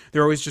 or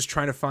they're always just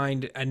trying to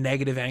find a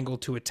negative angle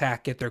to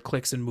attack, get their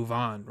clicks, and move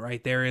on.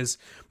 Right? There is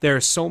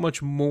so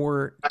much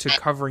more to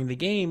covering the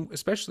game,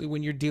 especially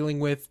when you're dealing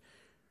with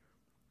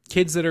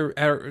kids that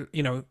are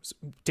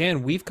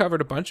Dan, we've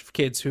covered a bunch of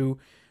kids who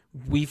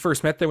we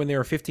first met them when they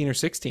were 15 or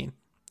 16.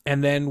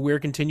 And then we're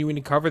continuing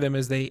to cover them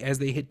as they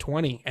hit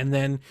 20. And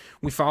then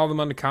we follow them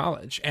on to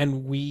college.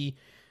 And we,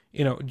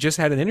 just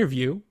had an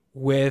interview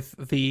with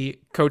the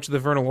coach of the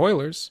Vernal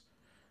Oilers,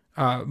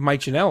 Mike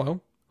Ginello,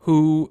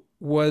 who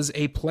was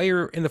a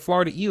player in the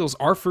Florida Eels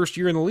our first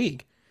year in the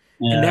league.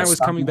 Yeah, and now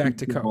is coming back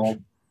to coach.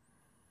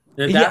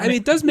 Yeah, I mean,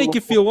 it does make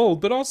you feel old,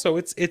 but also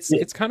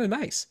it's kind of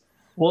nice.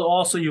 Well,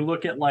 also you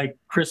look at like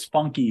Chris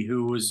Funke,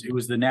 who was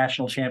the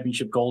national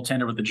championship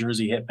goaltender with the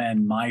Jersey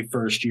Hitmen my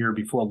first year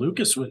before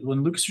Lucas,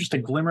 when Lucas was just a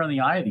glimmer in the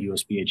eye of the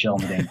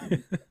USPHL in the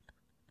game.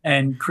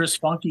 And Chris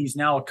Funke is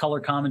now a color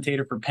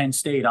commentator for Penn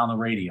State on the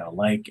radio.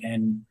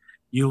 And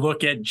you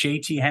look at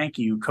JT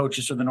Hankey, who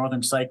coaches for the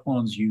Northern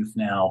Cyclones youth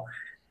now,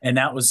 and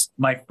that was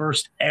my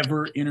first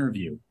ever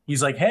interview.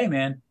 He's like, "Hey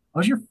man,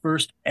 what was your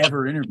first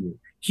ever interview?"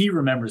 He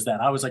remembers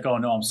that. I was like, "Oh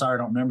no, I'm sorry, I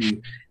don't remember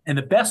you." And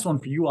the best one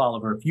for you,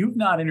 Oliver, if you've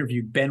not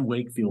interviewed Ben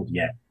Wakefield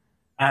yet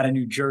out of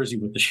New Jersey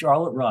with the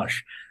Charlotte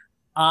Rush,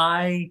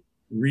 I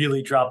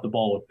really dropped the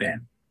ball with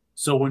Ben.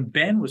 So when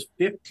Ben was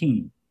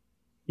 15,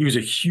 he was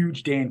a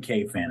huge Dan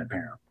K fan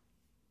apparently,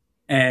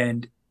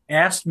 and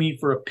asked me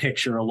for a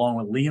picture along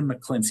with Liam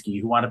McClinsky,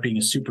 who wound up being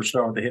a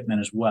superstar with the Hitmen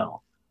as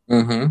well.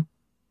 Mm-hmm.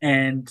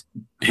 And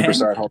Ben,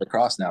 superstar at Holy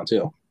Cross now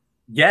too.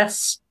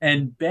 Yes,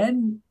 and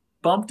Ben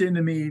bumped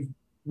into me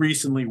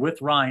recently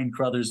with Ryan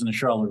Crothers in the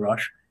Charlotte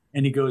Rush,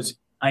 and he goes,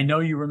 "I know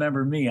you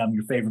remember me. I'm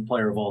your favorite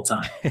player of all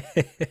time."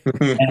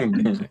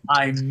 And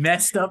I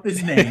messed up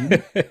his name,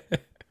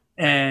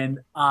 and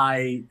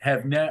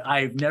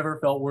I've never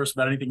felt worse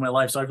about anything in my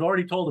life. So I've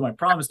already told him, I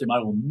promised him, I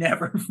will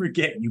never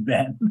forget you,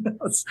 Ben.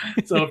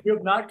 So if you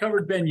have not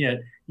covered Ben yet,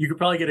 you could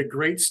probably get a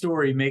great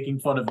story making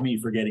fun of me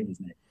forgetting his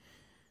name.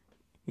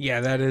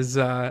 Yeah, that's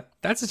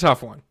a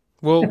tough one.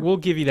 We'll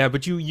give you that,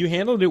 but you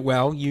handled it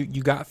well. You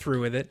got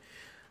through with it.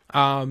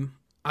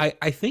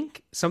 I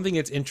think something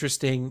that's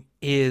interesting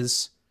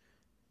is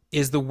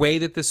the way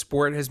that the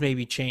sport has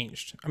maybe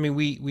changed. I mean,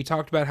 we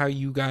talked about how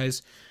you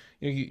guys,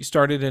 you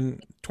started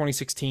in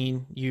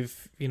 2016.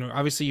 You've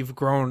obviously you've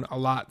grown a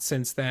lot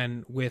since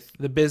then with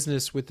the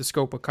business, with the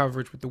scope of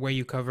coverage, with the way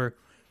you cover.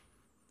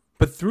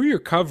 But through your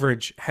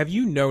coverage, have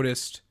you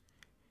noticed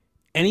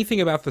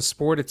anything about the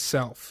sport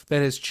itself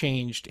that has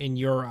changed in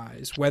your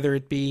eyes, whether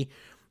it be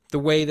the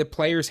way that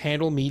players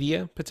handle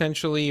media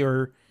potentially,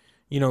 or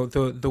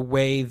the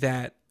way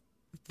that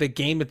the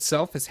game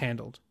itself is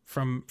handled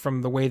from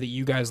the way that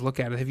you guys look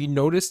at it? Have you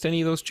noticed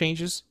any of those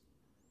changes?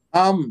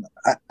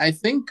 I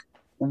think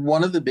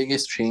one of the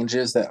biggest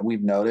changes that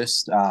we've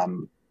noticed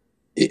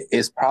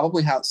is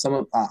probably how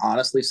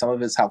honestly, some of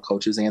it's how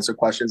coaches answer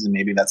questions, and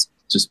maybe that's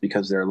just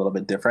because they're a little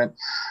bit different.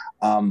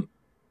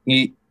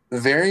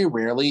 Very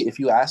rarely, if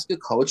you ask a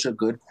coach a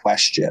good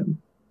question,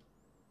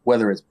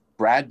 whether it's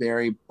Brad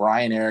Berry,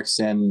 Brian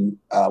Erickson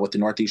with the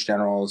Northeast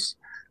Generals,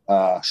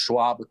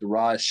 Schwab with the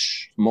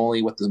Rush,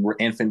 Moley with the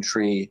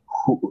Infantry,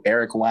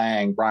 Eric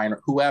Lang, Brian,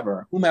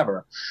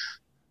 whomever.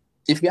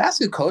 If you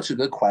ask a coach a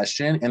good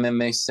question and then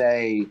they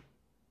say,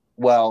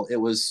 well, it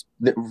was,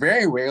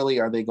 very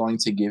rarely are they going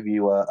to give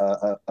you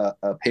a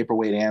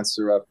paperweight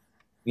answer of,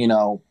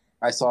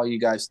 I saw you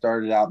guys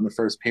started out in the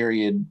first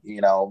period,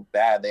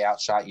 bad. They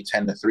outshot you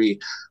 10-3.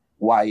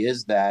 Why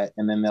is that?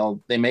 And then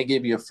they may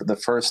give you the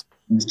first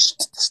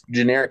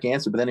generic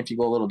answer, but then if you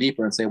go a little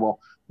deeper and say, well,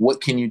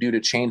 what can you do to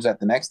change that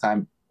the next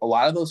time? A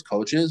lot of those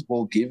coaches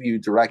will give you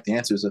direct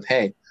answers of,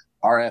 hey,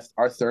 our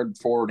third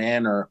forward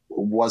in or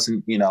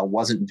wasn't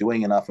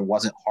doing enough and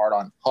wasn't hard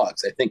on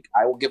pucks. I think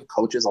I will give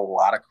coaches a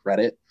lot of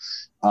credit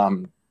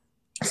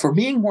for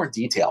being more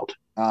detailed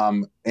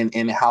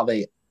in how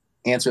they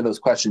answer those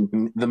questions.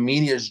 The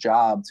media's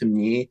job to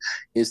me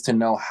is to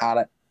know how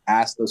to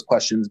ask those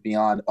questions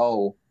beyond,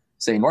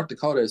 say North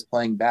Dakota is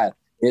playing bad.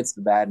 It's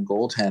the bad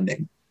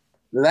goaltending.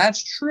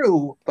 That's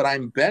true, but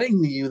I'm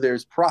betting you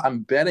there's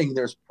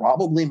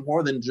probably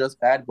more than just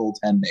bad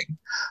goaltending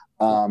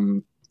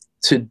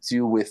to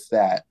do with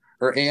that.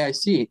 Or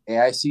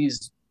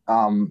AIC's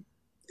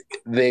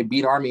they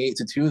beat Army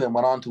 8-2, then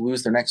went on to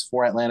lose their next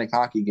 4 Atlantic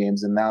hockey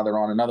games, and now they're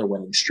on another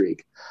winning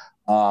streak.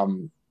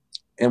 And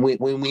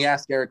when we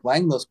asked Eric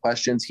Lang those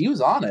questions, he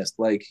was honest.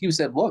 Like, he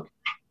said, look,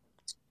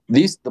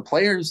 the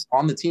players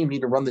on the team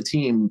need to run the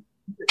team,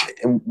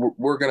 and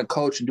we're going to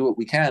coach and do what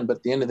we can. But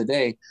at the end of the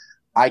day,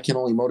 I can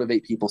only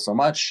motivate people so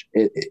much.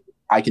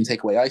 I can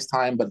take away ice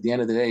time, but at the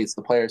end of the day, it's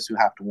the players who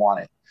have to want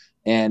it.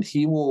 And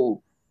he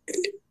will.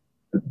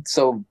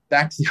 So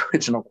back to the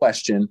original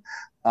question.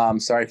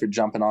 Sorry for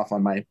jumping off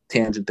on my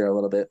tangent there a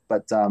little bit,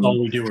 but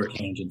all we do are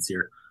tangents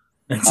here.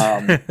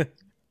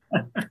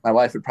 My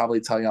wife would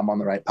probably tell you I'm on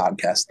the right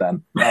podcast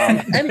then.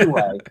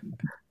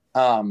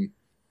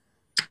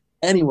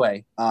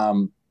 Anyway,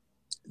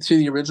 to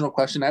the original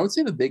question, I would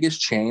say the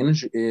biggest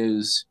change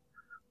is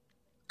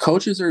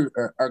coaches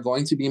are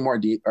going to be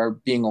are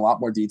being a lot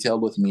more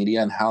detailed with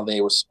media and how they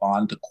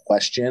respond to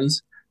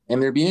questions,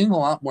 and they're being a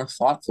lot more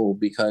thoughtful,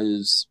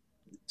 because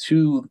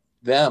to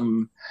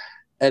them,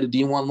 at a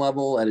D1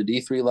 level, at a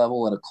D3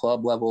 level, at a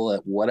club level,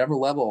 at whatever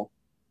level,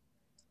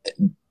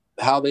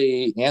 how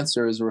they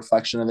answer is a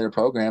reflection of their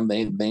program.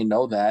 They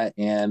know that,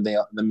 and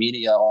the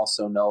media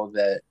also know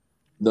that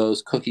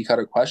those cookie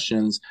cutter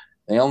questions,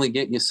 they only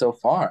get you so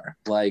far.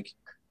 Like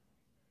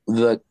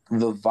the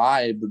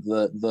vibe,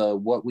 the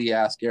what we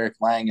ask Eric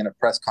Lang in a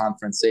press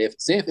conference, say if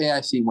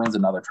AIC wins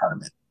another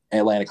tournament,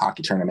 Atlantic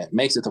Hockey Tournament,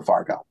 makes it to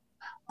Fargo,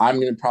 I'm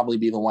going to probably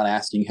be the one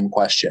asking him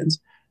questions.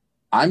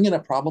 I'm going to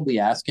probably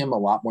ask him a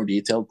lot more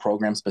detailed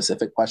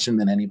program-specific question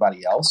than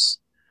anybody else.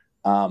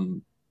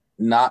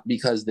 Not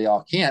because they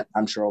all can't.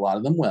 I'm sure a lot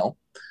of them will.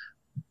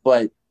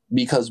 But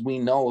because we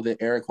know that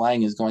Eric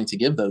Lang is going to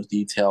give those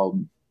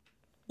detailed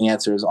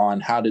answers on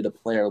how did a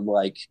player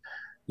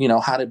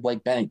how did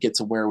Blake Bennett get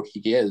to where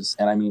he is?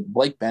 And I mean,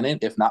 Blake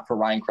Bennett, if not for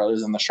Ryan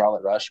Crothers and the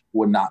Charlotte Rush,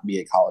 would not be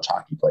a college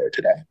hockey player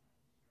today.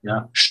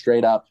 Yeah.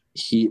 Straight up,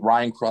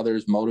 Ryan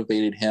Crothers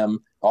motivated him.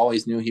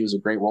 Always knew he was a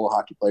great roller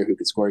hockey player who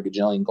could score a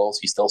gajillion goals.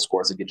 He still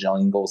scores a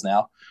gajillion goals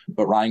now.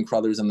 But Ryan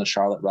Crothers and the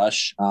Charlotte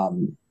Rush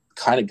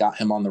kind of got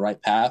him on the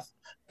right path,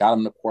 got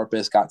him to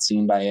Corpus, got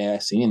seen by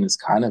AIC, and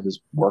has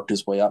worked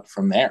his way up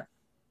from there.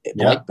 Yeah.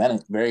 Blake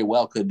Bennett very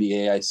well could be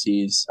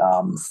AIC's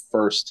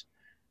first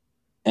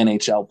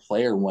NHL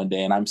player one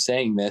day. And I'm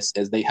saying this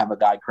as they have a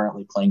guy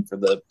currently playing for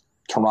the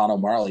Toronto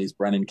Marlies,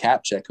 Brennan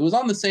Kapchek, who was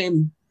on the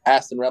same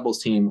Aston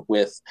Rebels team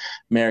with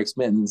Merrick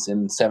Smittens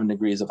in 7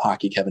 Degrees of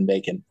Hockey, Kevin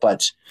Bacon.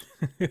 But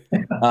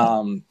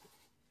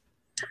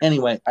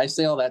anyway, I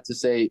say all that to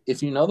say,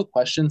 if you know the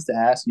questions to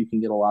ask, you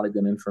can get a lot of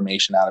good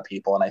information out of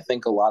people. And I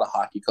think a lot of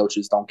hockey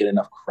coaches don't get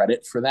enough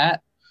credit for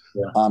that,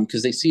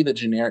 because they see the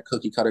generic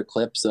cookie cutter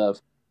clips of,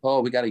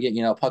 oh, we got to get,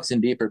 pucks in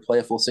deeper, play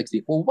a full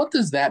 60. Well, what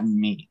does that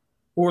mean?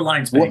 4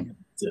 lines banging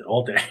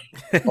all day.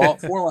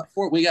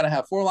 We got to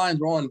have 4 lines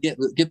rolling, get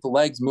the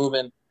legs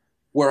moving.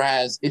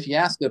 Whereas if you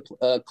ask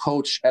a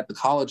coach at the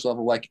college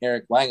level like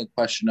Eric Lang a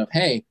question of,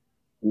 hey,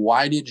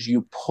 why did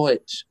you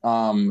put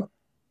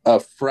a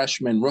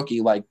freshman rookie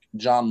like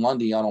John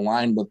Lundy on a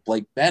line with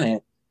Blake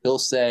Bennett? He'll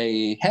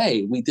say,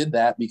 hey, we did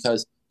that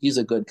because he's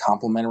a good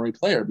complementary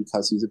player,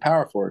 because he's a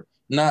power forward.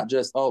 Not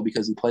just,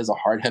 because he plays a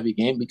hard, heavy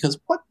game, because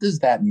what does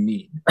that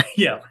mean?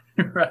 Yeah,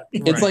 right.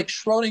 It's like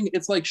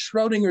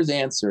Schrodinger's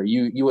answer.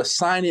 You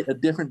assign it a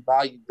different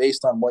value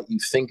based on what you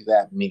think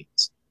that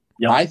means.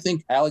 Yep. I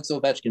think Alex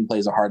Ovechkin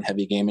plays a hard,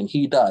 heavy game, and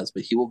he does,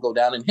 but he will go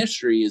down in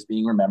history as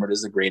being remembered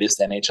as the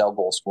greatest NHL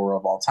goal scorer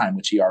of all time,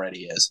 which he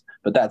already is.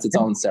 But that's its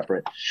own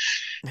separate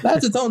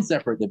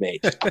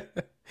debate.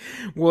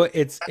 Well,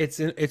 it's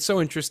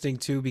so interesting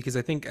too, because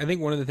I think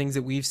one of the things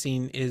that we've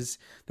seen is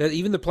that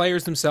even the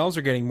players themselves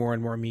are getting more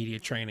and more media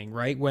training,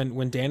 right?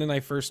 When Dan and I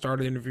first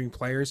started interviewing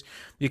players,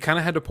 you kind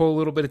of had to pull a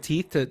little bit of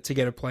teeth to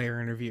get a player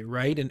interview,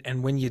 right?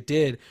 And when you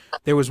did,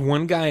 there was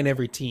one guy in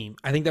every team.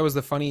 I think that was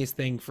the funniest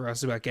thing for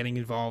us about getting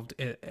involved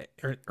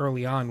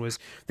early on, was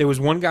there was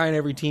one guy in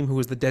every team who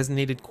was the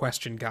designated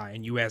question guy,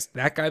 and you asked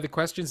that guy the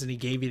questions and he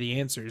gave you the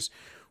answers.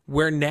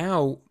 Where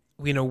now,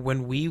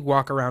 when we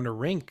walk around a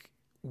rink,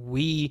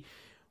 we've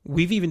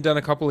even done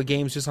a couple of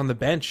games just on the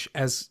bench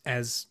as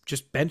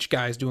just bench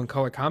guys doing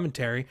color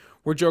commentary.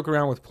 We're joking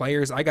around with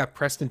players. I got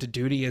pressed into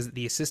duty as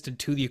the assistant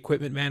to the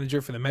equipment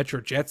manager for the Metro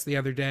Jets the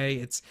other day.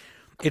 It's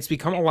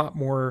become a lot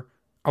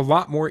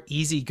more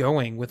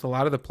easygoing with a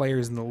lot of the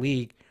players in the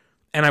league.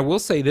 And I will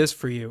say this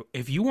for you: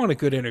 if you want a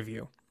good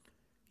interview,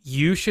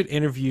 you should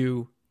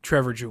interview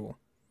Trevor Jewell,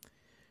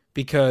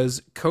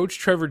 because Coach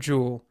Trevor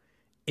Jewell,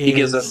 he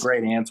gives us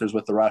great answers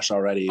with the Rush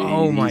already.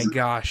 Oh my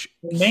gosh.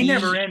 They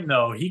never end,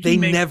 though. They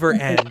never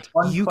end.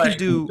 You could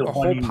do a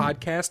whole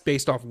podcast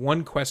based off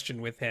one question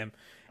with him.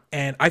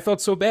 And I felt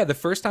so bad the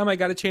first time I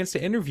got a chance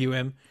to interview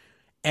him,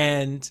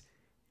 and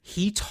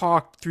he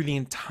talked through the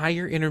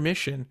entire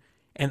intermission,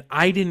 and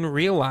I didn't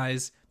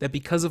realize that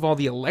because of all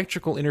the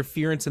electrical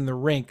interference in the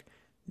rink,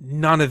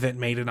 none of it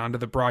made it onto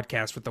the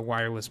broadcast with the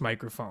wireless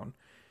microphone.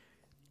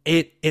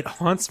 It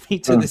haunts me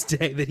to this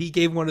day that he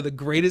gave one of the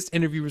greatest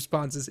interview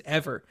responses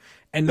ever,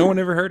 and no one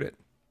ever heard it.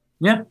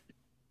 Yeah.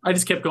 I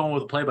just kept going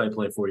with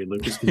play-by-play for you,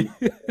 Lucas.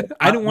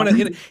 I didn't want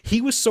to.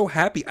 He was so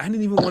happy. I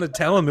didn't even want to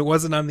tell him it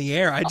wasn't on the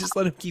air. I just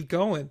let him keep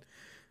going.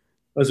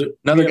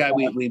 Another guy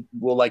we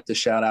will like to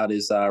shout out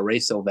is Ray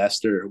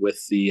Sylvester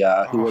with the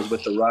who was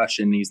with the Rush,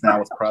 and he's now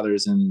with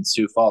Crothers in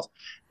Sioux Falls.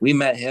 We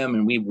met him,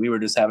 and we were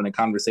just having a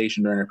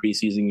conversation during a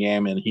preseason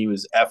game, and he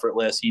was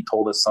effortless. He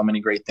told us so many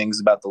great things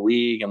about the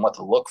league and what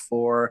to look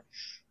for.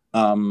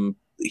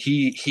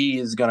 he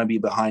is going to be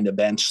behind a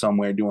bench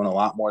somewhere doing a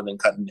lot more than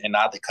cutting. And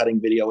not that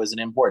cutting video isn't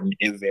important,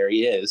 it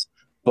very is.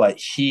 But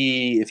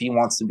if he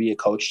wants to be a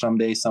coach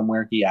someday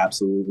somewhere, he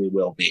absolutely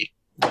will be.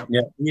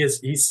 Yeah, he is.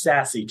 He's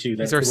sassy too.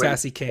 He's our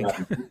sassy king.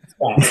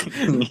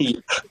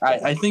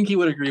 I think he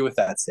would agree with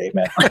that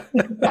statement.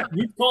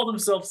 He's called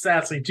himself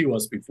sassy to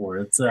us before.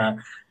 It's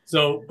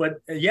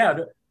but yeah,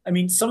 I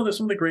mean, some of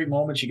the great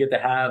moments you get to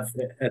have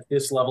at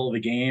this level of the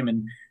game,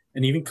 and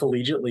even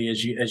collegiately,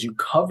 as you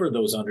cover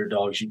those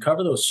underdogs, you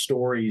cover those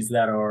stories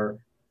that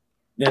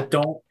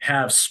don't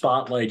have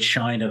spotlight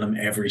shined on them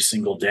every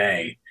single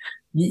day.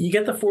 You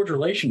get to forge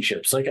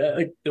relationships, like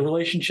the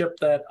relationship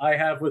that I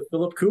have with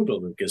Philip Kuba,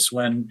 Lucas.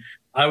 When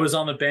I was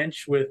on the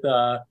bench with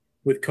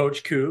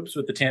Coach Coobs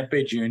with the Tampa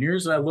Bay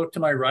Juniors, and I look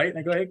to my right and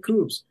I go, "Hey,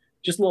 Coobs,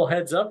 just a little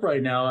heads up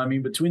right now. I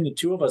mean, between the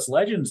two of us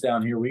legends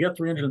down here, we got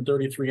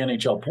 333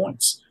 NHL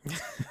points."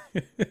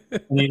 And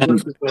he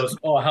looks and goes,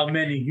 "Oh, how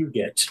many you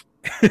get?"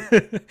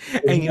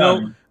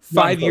 And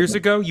 5 years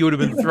ago, you would have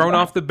been thrown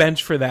off the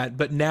bench for that.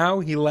 But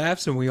now he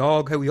laughs and we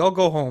all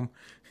go home.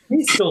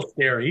 He's still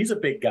scary. He's a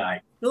big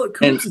guy.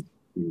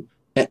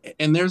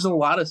 And there's a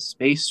lot of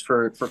space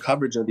for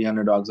coverage of the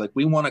underdogs. Like,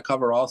 we want to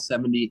cover all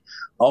 70,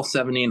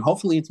 and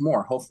hopefully it's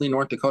more. Hopefully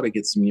North Dakota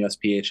gets some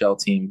USPHL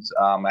teams.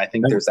 I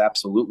think there's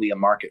absolutely a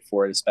market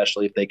for it,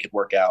 especially if they could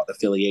work out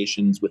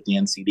affiliations with the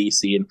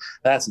NCDC, and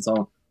that's its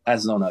own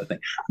other thing.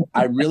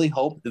 I really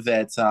hope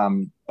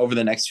that over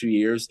the next few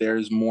years,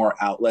 there's more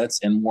outlets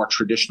and more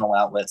traditional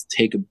outlets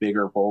take a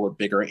bigger role, a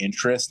bigger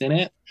interest in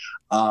it.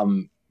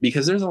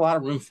 Because there's a lot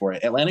of room for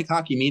it. Atlantic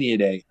Hockey Media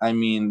Day. I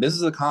mean, this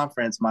is a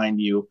conference, mind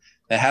you,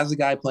 that has a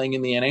guy playing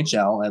in the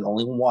NHL, and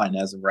only one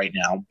as of right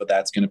now, but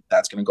that's gonna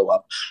go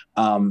up.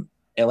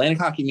 Atlantic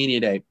Hockey Media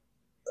Day.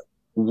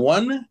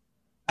 One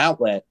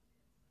outlet.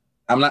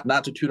 I'm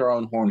not to toot our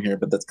own horn here,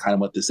 but that's kind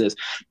of what this is.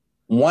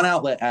 One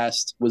outlet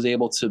was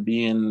able to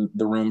be in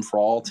the room for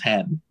all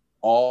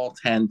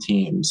 10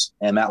 teams,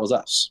 and that was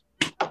us.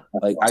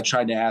 Like, I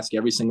tried to ask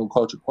every single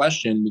coach a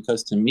question,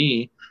 because to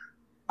me,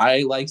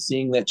 I like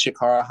seeing that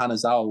Chikara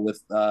Hanazawa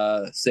with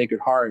Sacred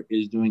Heart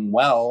is doing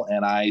well,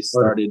 and I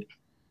started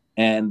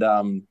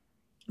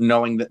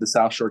knowing that the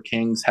South Shore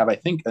Kings have, I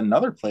think,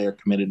 another player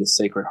committed to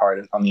Sacred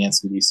Heart on the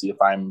NCDC. If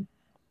I'm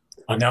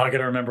now, I got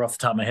to remember off the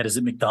top of my head. Is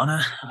it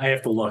McDonough? I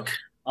have to look.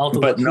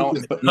 But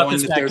knowing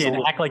that there's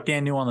act like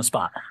Dan knew on the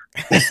spot.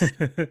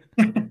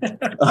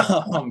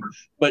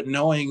 But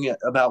knowing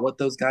about what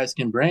those guys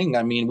can bring,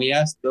 I mean, we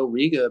asked Bill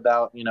Riga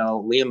about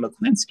Liam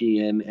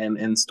McClinsky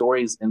and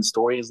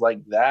stories like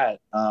that.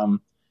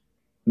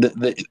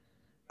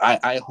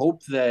 I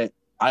hope that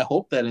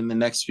in the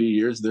next few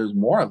years there's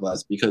more of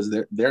us, because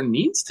there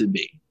needs to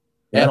be.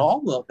 At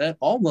all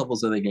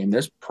levels of the game.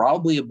 There's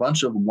probably a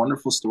bunch of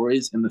wonderful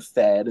stories in the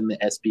Fed and the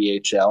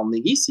SPHL and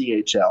the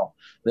ECHL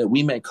that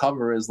we may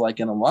cover as like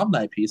an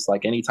alumni piece.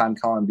 Like, anytime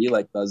Colin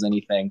Bielek does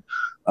anything,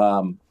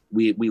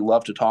 we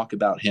love to talk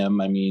about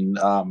him. I mean,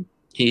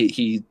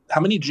 he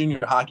how many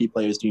junior hockey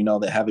players do you know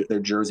that have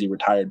their jersey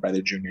retired by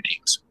their junior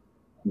teams?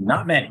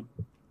 Not many.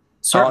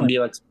 Colin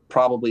Bielek's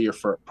probably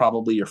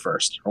your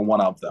first, or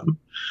one of them.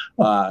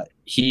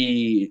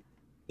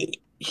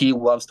 He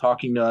loves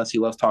talking to us. He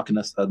loves talking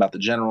to us about the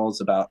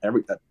Generals, about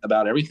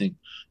everything.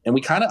 And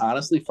we kind of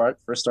honestly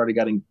first started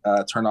getting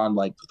turned on,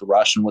 like, the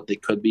Rush and what they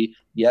could be.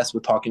 Yes,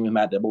 with talking with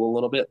Matt Dibble a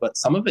little bit, but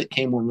some of it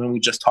came when we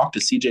just talked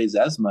to CJ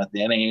Zesma at the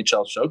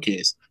NAHL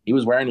showcase. He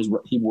was wearing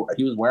he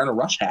was wearing a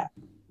Rush hat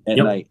at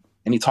night,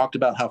 and he talked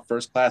about how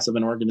first class of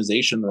an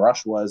organization the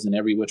Rush was in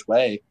every which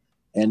way.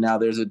 And now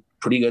there's a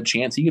pretty good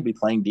chance he could be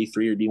playing D3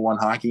 or D1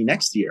 hockey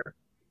next year.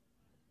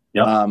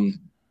 Yep.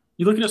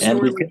 You look at a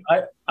story.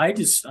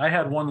 I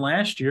had one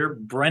last year.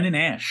 Brennan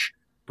Ash.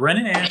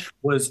 Brennan Ash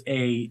was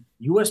a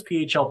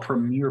USPHL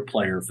premier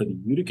player for the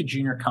Utica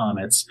Junior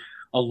Comets,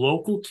 a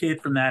local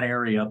kid from that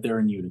area up there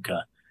in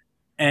Utica,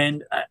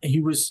 and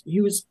he was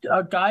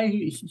a guy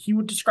he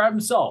would describe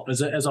himself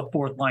as a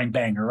fourth line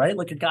banger, right?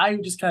 Like a guy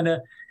who just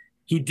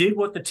he did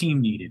what the team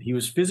needed. He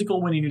was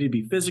physical when he needed to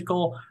be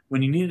physical.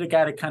 When you needed a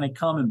guy to kind of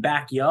come and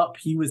back you up,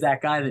 he was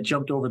that guy that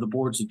jumped over the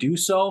boards to do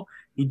so.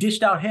 He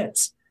dished out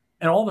hits.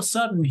 And all of a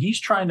sudden, he's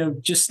trying to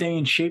just stay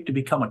in shape to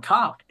become a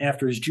cop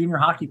after his junior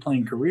hockey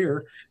playing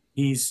career.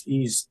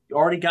 He's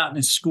already gotten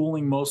his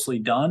schooling mostly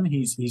done.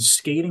 He's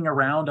skating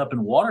around up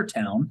in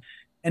Watertown.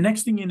 And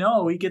next thing you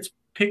know, he gets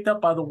picked up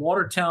by the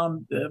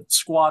Watertown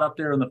squad up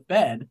there in the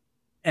Fed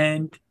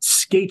and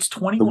skates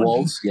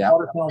 21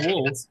 Watertown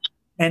Wolves.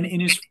 And in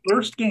his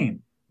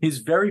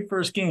very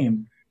first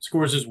game,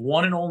 scores his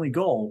one and only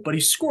goal, but he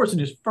scores in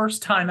his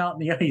first time out in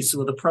the ice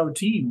with a pro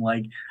team.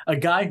 Like, a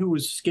guy who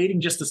was skating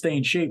just to stay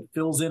in shape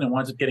fills in and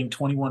winds up getting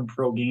 21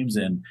 pro games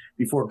in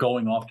before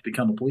going off to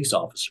become a police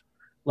officer.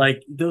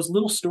 Like, those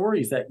little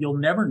stories that you'll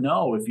never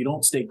know if you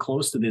don't stay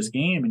close to this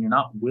game and you're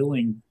not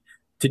willing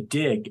to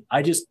dig.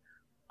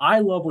 I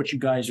love what you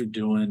guys are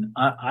doing.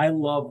 I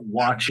love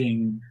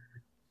watching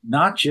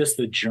not just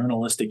the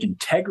journalistic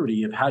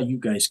integrity of how you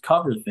guys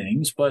cover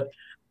things, but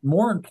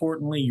more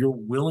importantly, your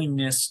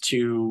willingness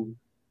to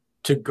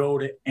to go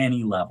to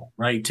any level,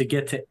 right? To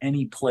get to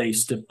any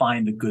place, to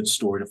find the good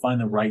story, to find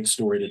the right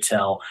story to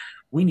tell.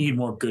 We need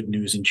more good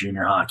news in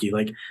junior hockey.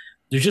 Like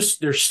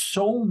there's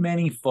so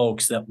many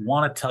folks that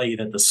want to tell you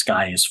that the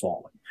sky is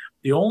falling.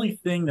 The only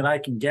thing that I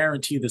can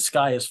guarantee the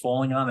sky is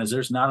falling on is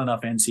there's not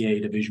enough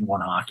NCAA Division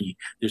I hockey.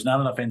 There's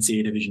not enough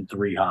NCAA Division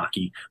III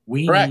hockey.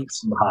 We need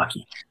some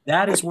hockey.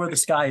 That is where the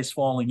sky is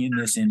falling in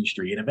this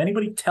industry. And if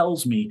anybody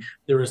tells me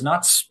there is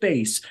not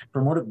space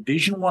for more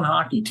Division I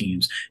hockey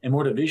teams and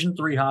more Division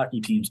III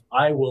hockey teams,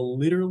 I will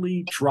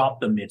literally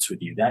drop the mitts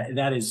with you.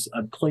 That is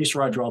a place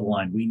where I draw the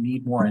line. We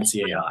need more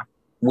NCAA hockey.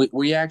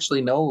 We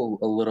actually know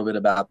a little bit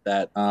about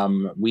that.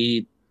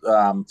 We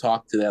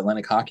talked to the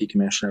Atlantic Hockey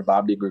Commissioner,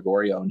 Bob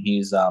DiGregorio, and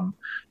he's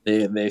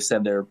they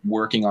said they're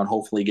working on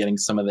hopefully getting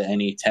some of the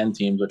NE10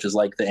 teams, which is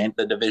like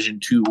the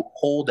Division II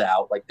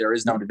holdout. Like there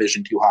is no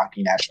Division II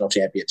hockey national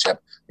championship.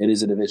 It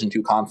is a Division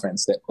II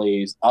conference that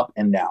plays up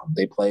and down.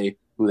 They play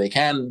who they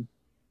can.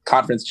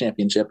 Conference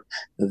championship,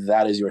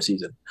 that is your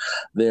season.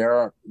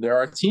 There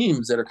are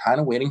teams that are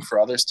kind of waiting for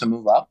others to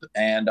move up,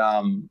 and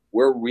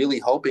we're really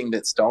hoping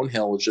that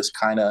Stonehill is just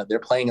they're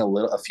playing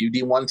a few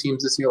D1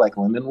 teams this year like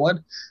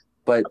Lindenwood,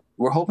 but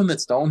we're hoping that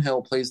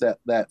Stonehill plays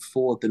that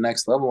full at the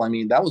next level. I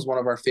mean, that was one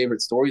of our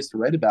favorite stories to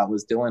write about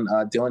was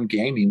Dylan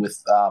Gamey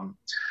with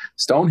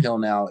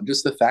Stonehill. Now,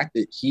 just the fact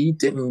that he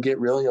didn't get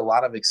really a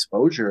lot of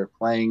exposure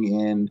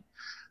playing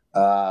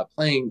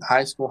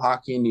high school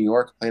hockey in New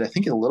York, played I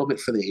think a little bit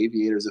for the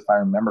Aviators if I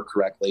remember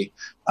correctly.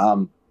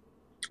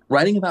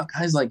 Writing about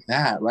guys like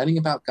that, writing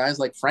about guys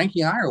like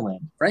Frankie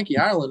Ireland. Frankie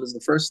Ireland is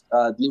the first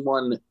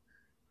D1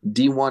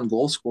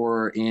 goal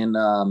scorer in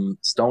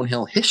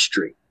Stonehill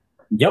history.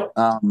 Yep.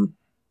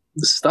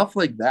 Stuff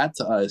like that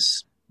to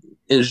us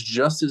is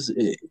just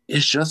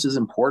as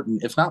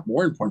important, if not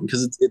more important,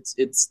 because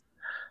it's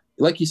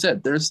like you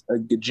said, there's a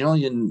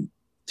gajillion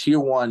Tier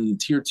 1,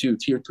 Tier 2,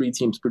 Tier 3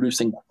 teams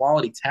producing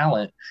quality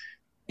talent,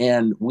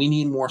 and we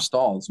need more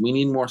stalls. We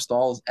need more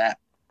stalls at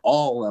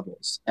all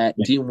levels, at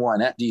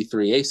D1, at D3,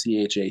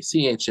 ACHA,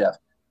 CHF.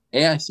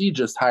 AIC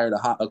just hired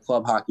a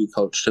club hockey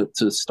coach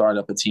to start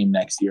up a team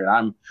next year,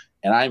 and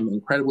I'm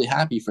incredibly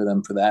happy for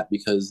them for that,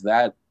 because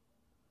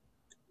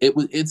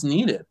it's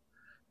needed.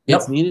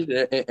 It's needed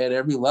at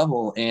every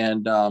level,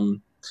 and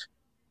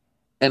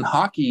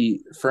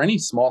hockey, for any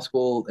small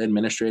school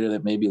administrator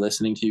that may be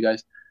listening to you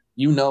guys,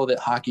 you know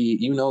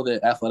that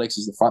athletics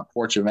is the front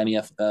porch of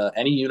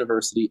any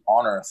university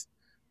on earth.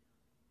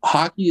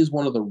 Hockey is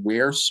one of the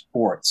rare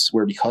sports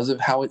where, because of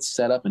how it's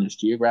set up in its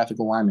geographic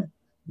alignment,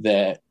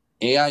 that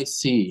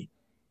AIC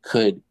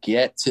could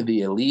get to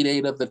the Elite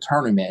Eight of the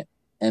tournament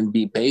and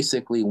be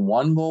basically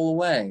one goal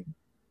away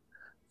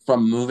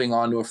from moving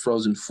on to a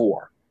Frozen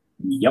Four.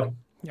 Yep.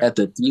 At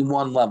the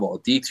D1 level, a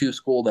D2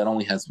 school that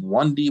only has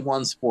one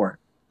D1 sport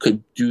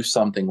could do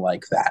something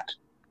like that.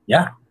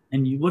 Yeah.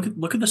 And you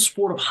look at the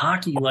sport of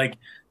hockey, like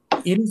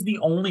it is the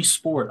only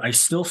sport, I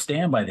still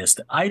stand by this,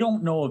 that I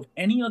don't know of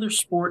any other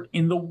sport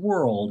in the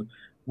world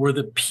where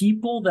the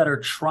people that are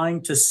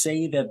trying to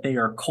say that they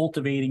are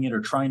cultivating it or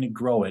trying to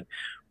grow it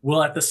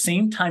will at the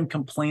same time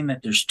complain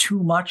that there's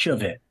too much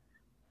of it.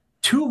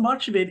 Too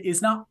much of it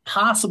is not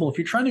possible. If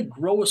you're trying to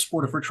grow a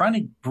sport, if we're trying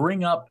to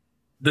bring up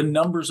the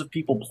numbers of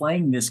people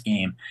playing this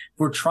game, if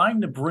we're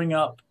trying to bring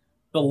up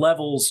the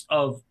levels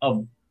of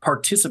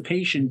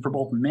participation for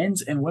both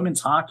men's and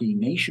women's hockey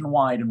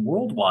nationwide and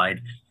worldwide,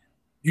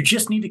 you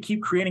just need to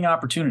keep creating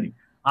opportunity.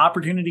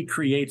 Opportunity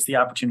creates the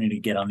opportunity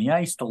to get on the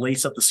ice, to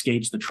lace up the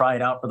skates, to try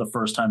it out for the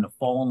first time, to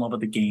fall in love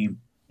with the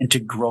game, and to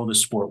grow the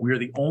sport. We are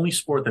the only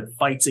sport that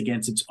fights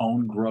against its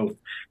own growth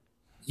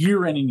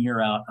year in and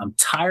year out. I'm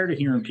tired of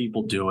hearing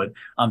people do it.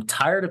 I'm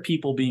tired of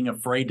people being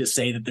afraid to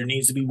say that there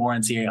needs to be more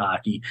NCAA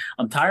hockey.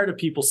 I'm tired of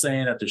people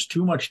saying that there's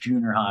too much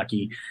junior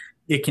hockey.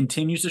 It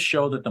continues to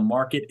show that the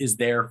market is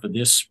there for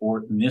this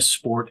sport, and this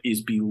sport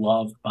is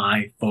beloved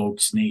by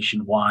folks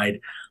nationwide.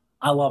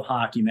 I love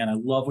hockey, man. I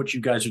love what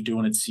you guys are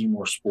doing at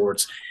Seamore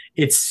Sports.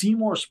 It's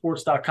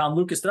SeamoreSports.com.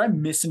 Lucas, did I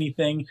miss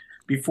anything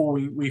before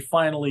we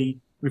finally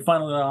let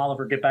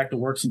Oliver get back to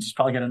work, since he's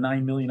probably got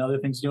 9 million other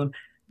things doing?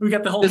 We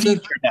got the whole team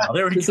here now.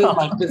 There we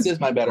go. This is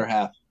my better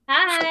half.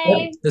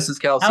 Hi. This is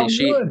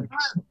Kelsey.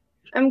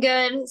 I'm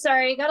good.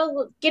 Sorry,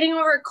 getting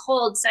over a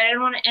cold, so I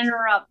didn't want to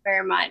interrupt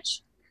very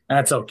much.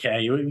 That's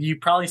okay. You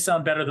probably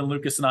sound better than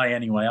Lucas and I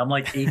anyway. I'm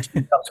like 18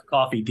 cups of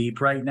coffee deep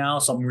right now,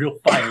 so I'm real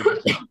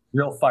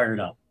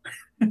fired up.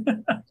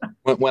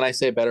 When I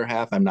say better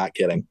half, I'm not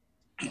kidding.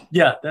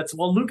 Yeah,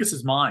 Lucas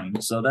is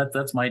mine, so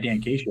that's my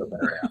Dan K show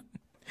better half.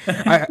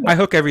 I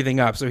hook everything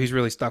up, so he's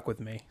really stuck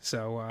with me.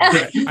 So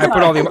I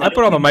put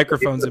all the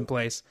microphones in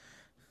place.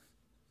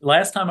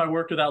 Last time I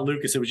worked without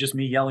Lucas, it was just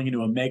me yelling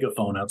into a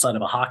megaphone outside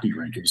of a hockey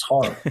rink. It was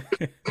horrible.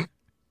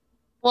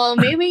 Well,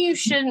 maybe you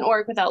shouldn't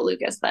work without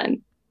Lucas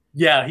then.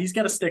 Yeah, he's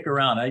got to stick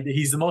around.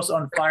 He's the most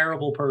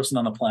unfireable person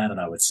on the planet,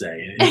 I would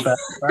say. And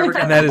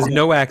that is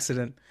no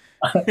accident.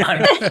 If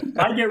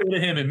I get rid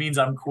of him, it means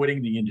I'm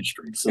quitting the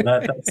industry. So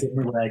that's the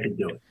only way I can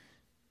do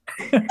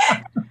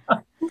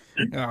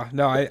it.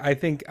 No, I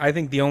think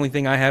the only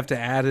thing I have to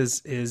add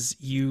is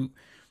you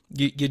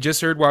You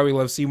just heard why we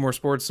love Seamore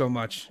Sports so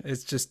much.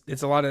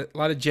 It's a lot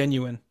of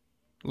genuine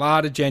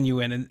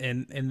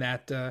in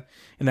that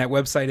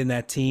website, in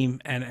that team,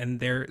 and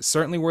they're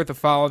certainly worth a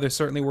follow. They're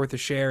certainly worth a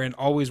share, and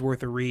always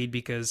worth a read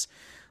because,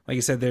 like I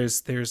said,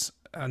 there's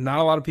not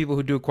a lot of people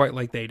who do it quite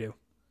like they do.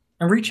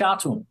 And reach out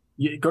to them.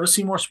 You go to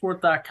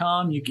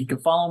SeamoreSport.com. You can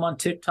follow them on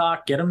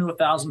TikTok. Get them to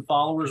 1,000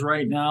 followers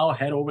right now.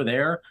 Head over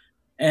there,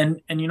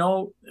 and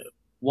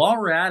while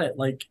we're at it,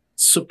 like,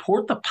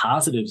 support the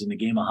positives in the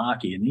game of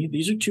hockey. And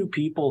these are two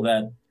people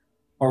that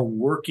are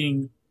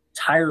working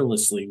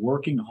tirelessly,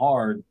 working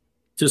hard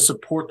to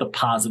support the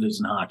positives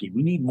in hockey.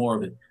 We need more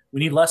of it. We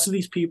need less of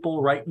these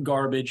people writing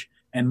garbage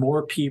and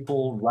more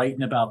people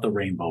writing about the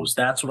rainbows.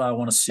 That's what I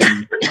want to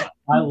see.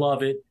 I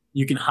love it.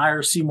 You can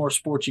hire Seamore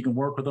Sports. You can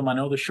work with them. I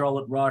know the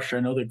Charlotte Rush.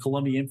 I know the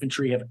Columbia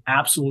Infantry have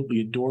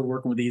absolutely adored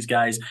working with these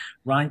guys.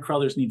 Ryan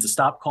Crothers needs to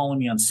stop calling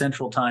me on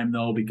Central Time,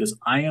 though, because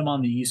I am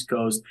on the East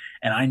Coast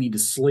and I need to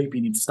sleep. You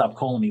need to stop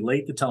calling me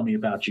late to tell me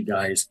about you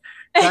guys.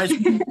 Guys,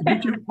 you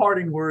do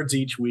parting words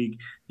each week. Do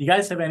you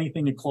guys have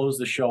anything to close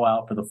the show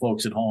out for the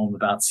folks at home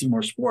about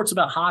Seamore Sports,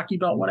 about hockey,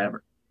 about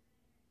whatever?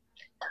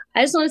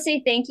 I just want to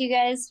say thank you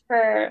guys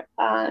for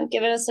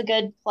giving us a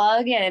good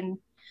plug and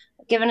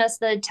giving us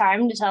the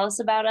time to tell us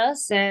about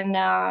us. And,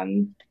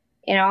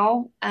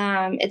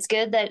 it's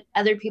good that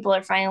other people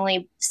are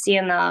finally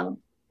seeing the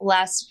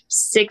last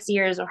 6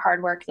 years of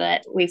hard work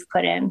that we've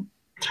put in.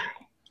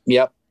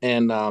 Yep.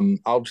 And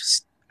I'll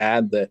just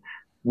add that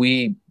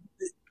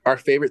our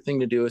favorite thing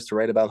to do is to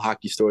write about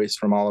hockey stories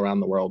from all around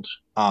the world.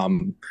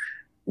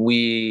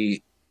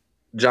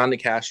 John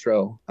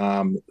DeCastro,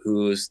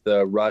 who's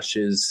the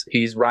Rush's,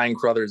 he's Ryan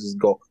Crothers'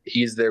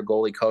 he's their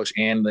goalie coach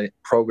and the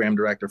program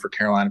director for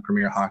Carolina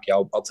Premier Hockey.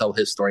 I'll tell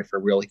his story for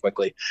really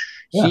quickly.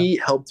 Yeah. He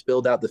helped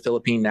build out the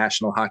Philippine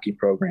national hockey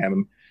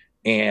program,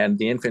 and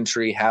the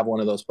infantry have one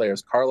of those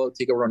players, Carlo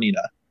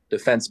Tigaronina,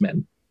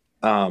 defenseman.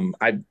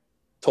 I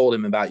told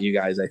him about you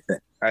guys. I think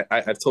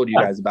I've told you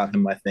guys about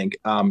him. I think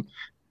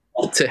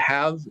to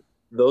have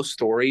those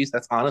stories,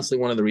 that's honestly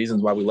one of the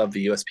reasons why we love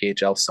the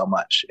USPHL so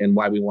much and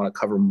why we want to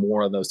cover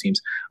more of those teams.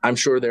 I'm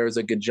sure there's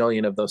a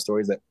gajillion of those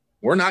stories that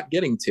we're not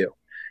getting to.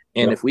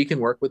 And if we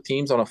can work with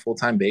teams on a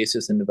full-time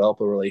basis and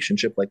develop a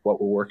relationship like what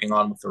we're working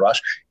on with the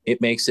Rush,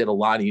 it makes it a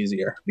lot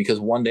easier,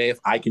 because one day if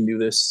I can do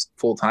this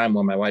full-time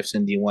when my wife's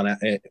in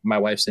D1, my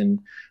wife's in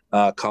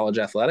college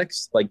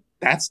athletics, like,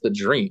 that's the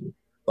dream.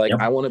 Like,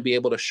 I want to be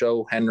able to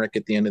show Henrik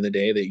at the end of the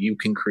day that you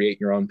can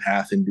create your own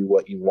path and do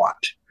what you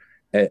want.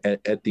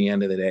 At the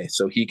end of the day,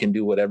 so he can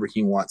do whatever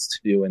he wants to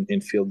do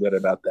and feel good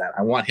about that.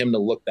 I want him to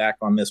look back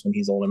on this when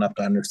he's old enough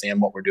to understand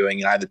what we're doing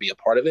and either be a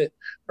part of it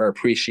or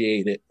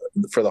appreciate it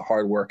for the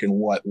hard work and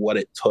what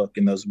it took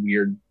in those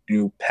weird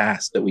new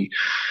paths that we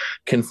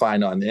can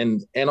find on.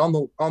 And on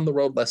the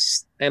road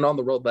less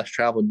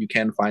traveled, you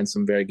can find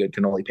some very good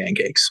cannoli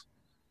pancakes.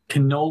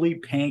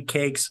 Cannoli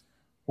pancakes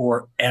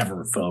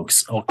forever,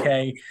 folks.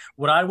 Okay.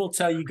 What I will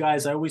tell you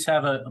guys, I always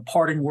have a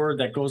parting word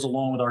that goes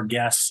along with our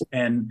guests,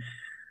 and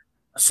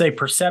say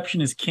perception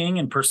is king,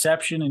 and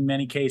perception in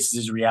many cases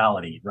is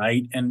reality,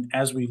 right? And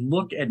as we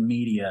look at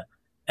media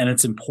and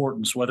its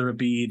importance, whether it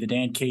be the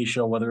Dan K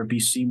Show, whether it be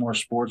Seamore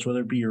Sports,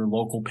 whether it be your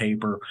local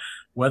paper,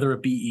 whether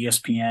it be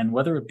ESPN,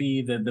 whether it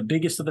be the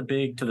biggest of the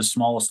big to the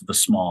smallest of the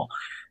small,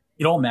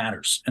 it all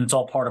matters, and it's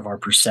all part of our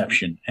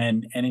perception.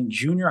 And in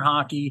junior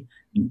hockey,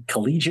 in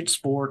collegiate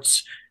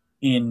sports,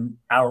 in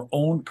our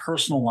own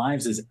personal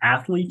lives as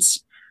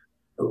athletes,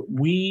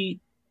 we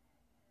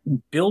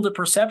build a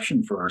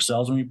perception for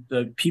ourselves, and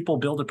the people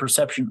build a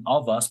perception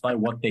of us by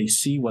what they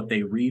see, what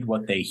they read,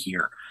 what they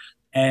hear.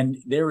 And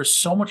there is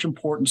so much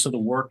importance to the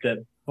work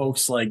that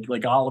folks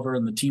like Oliver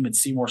and the team at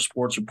Seamore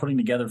Sports are putting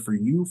together for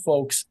you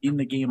folks in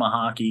the game of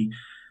hockey.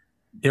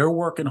 They're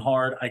working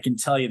hard. I can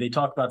tell you, they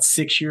talk about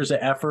 6 years of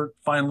effort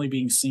finally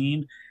being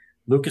seen.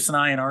 Lucas and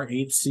I, in our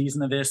 8th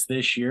season of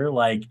this year,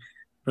 like,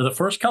 for the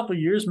first couple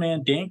of years,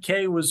 man, Dan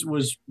K was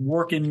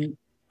working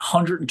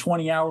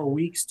 120-hour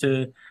weeks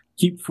to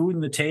keep food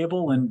on the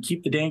table and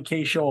keep the Dan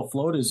K Show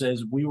afloat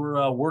as we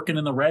were working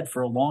in the red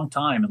for a long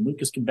time. And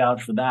Lucas can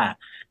vouch for that.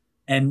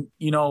 And,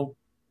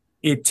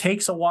 it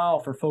takes a while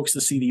for folks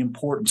to see the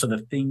importance of the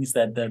things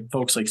that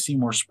folks like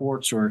Seamore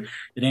Sports or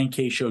the Dan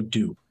K Show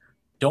do.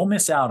 Don't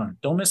miss out on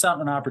it. Don't miss out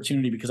on an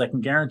opportunity, because I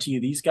can guarantee you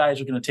these guys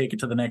are going to take it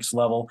to the next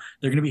level.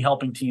 They're going to be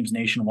helping teams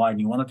nationwide,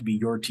 and you want it to be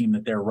your team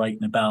that they're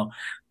writing about.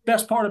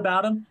 Best part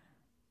about them,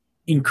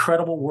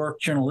 incredible work,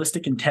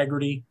 journalistic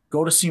integrity.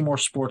 Go to Seamore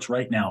Sports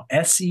right now,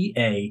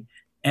 SEAMORE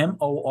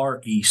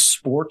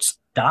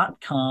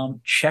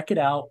sports.com. Check it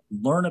out,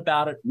 learn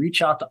about it,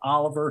 reach out to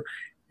Oliver,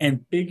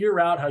 and figure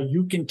out how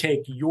you can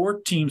take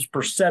your team's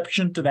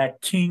perception to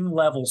that king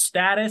level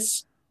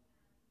status.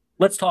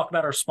 Let's talk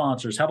about our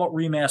sponsors. How about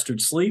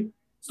Remastered Sleep?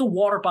 It's the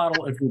water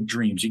bottle of your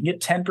dreams. You can get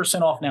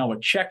 10% off now at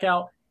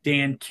checkout.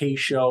 Dan K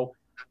Show.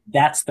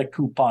 That's the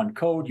coupon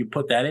code. You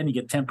put that in, you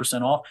get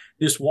 10% off.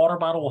 This water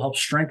bottle will help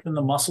strengthen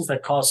the muscles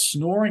that cause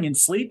snoring and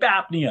sleep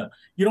apnea.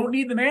 You don't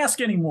need the mask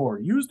anymore.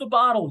 Use the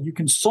bottle. You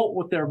consult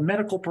with their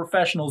medical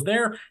professionals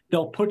there.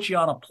 They'll put you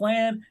on a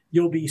plan.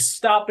 You'll be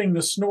stopping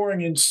the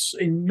snoring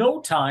in no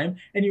time,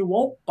 and you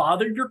won't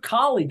bother your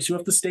colleagues who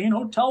have to stay in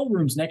hotel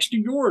rooms next to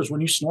yours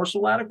when you snore so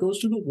loud it goes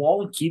through the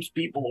wall and keeps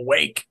people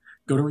awake.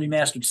 Go to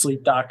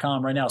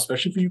remasteredsleep.com right now,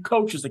 especially for you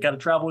coaches that got to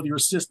travel with your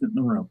assistant in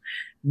the room.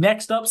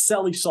 Next up,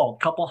 Selly Salt.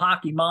 Couple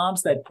hockey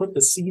moms that put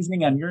the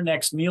seasoning on your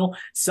next meal.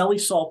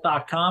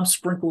 SellySalt.com.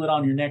 Sprinkle it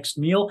on your next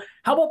meal.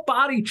 How about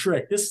Body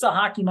Trick? This is a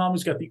hockey mom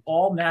who's got the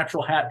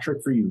all-natural hat trick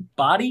for you.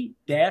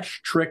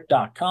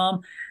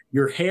 Body-trick.com.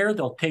 Your hair,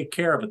 they'll take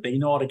care of it. They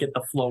know how to get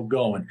the flow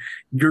going.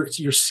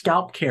 Your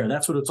scalp care,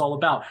 that's what it's all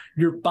about.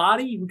 Your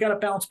body, we got to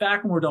bounce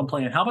back when we're done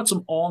playing. How about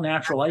some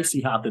all-natural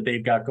Icy Hot that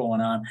they've got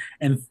going on?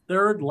 And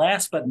third,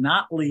 last but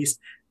not least,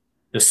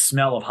 the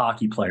smell of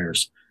hockey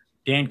players.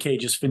 Dan K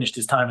just finished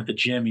his time at the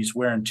gym. He's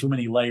wearing too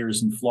many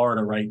layers in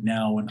Florida right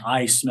now, and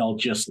I smell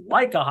just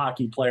like a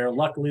hockey player.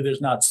 Luckily, there's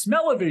not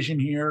smell-o-vision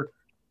here.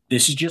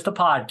 This is just a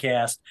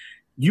podcast.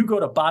 You go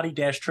to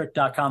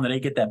body-trick.com and they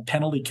get that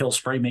penalty kill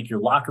spray, make your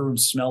locker room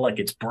smell like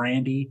it's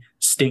brandy,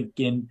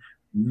 stinking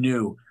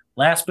new.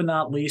 Last but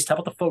not least, how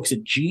about the folks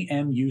at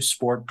GMU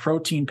Sport,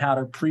 protein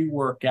powder,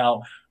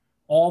 pre-workout,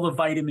 all the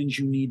vitamins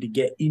you need to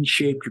get in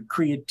shape, your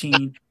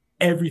creatine,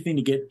 everything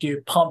to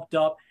get pumped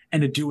up,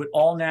 and to do it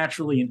all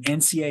naturally and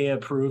NCAA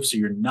approved, so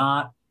you're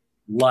not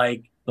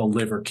like the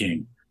Liver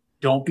King.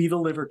 Don't be the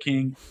Liver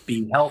King.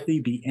 Be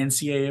healthy. Be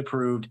NCAA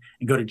approved.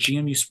 And go to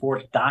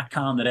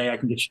gmusport.com today. I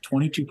can get you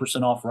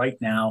 22% off right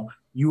now.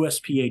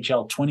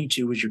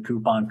 USPHL22 is your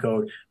coupon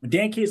code. When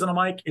Dan K's on the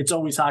mic, it's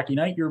always hockey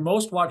night. Your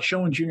most watched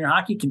show in junior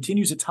hockey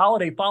continues its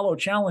holiday follow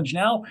challenge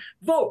now.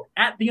 Vote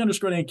at @Dan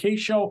K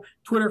Show,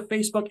 Twitter,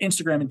 Facebook,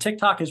 Instagram, and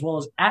TikTok, as well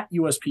as at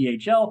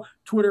USPHL,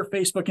 Twitter,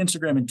 Facebook,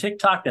 Instagram, and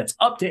TikTok. That's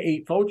up to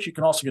 8 votes. You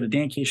can also go to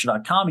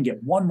dankashow.com and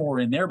get one more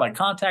in there by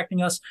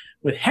contacting us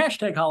with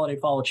 #holiday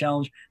follow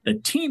challenge. The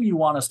team you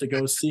want us to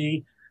go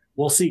see.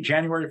 We'll see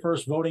January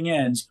 1st voting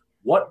ends.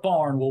 What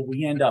barn will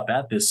we end up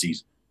at this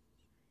season?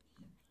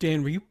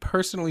 Dan, were you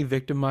personally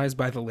victimized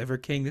by the Liver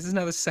King? This is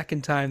now the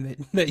second time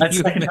that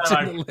you mentioned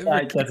the Liver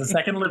King. That's the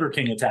second Liver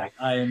King attack.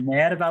 I am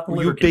mad about the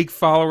Liver King. Were you a big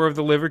follower of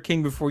the Liver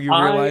King before you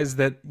realized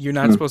that you're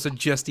not supposed to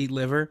just eat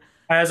liver?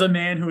 As a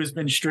man who has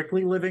been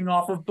strictly living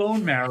off of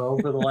bone marrow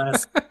for the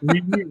last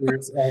 3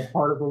 years as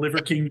part of the Liver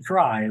King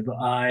tribe,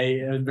 I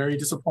am very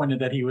disappointed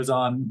that he was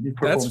on.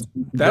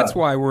 That's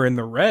why we're in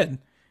the red.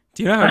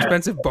 Do you know how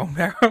expensive bone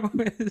marrow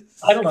is?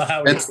 I don't know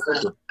how it's.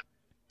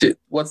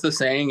 What's the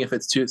saying? If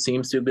it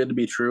seems too good to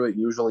be true, it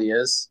usually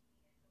is.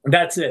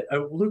 That's it.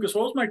 Lucas,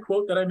 what was my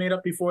quote that I made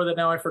up before that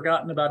now I've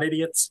forgotten about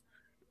idiots?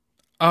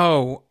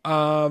 I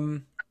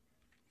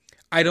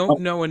don't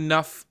know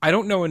enough. I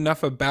don't know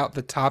enough about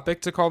the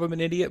topic to call them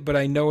an idiot, but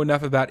I know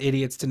enough about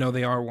idiots to know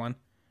they are one.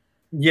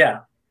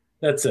 Yeah,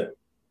 that's it.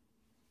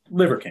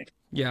 Liver King.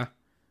 Yeah.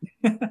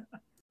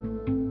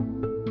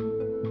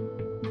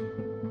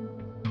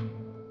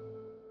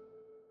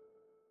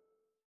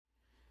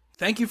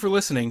 Thank you for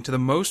listening to the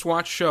most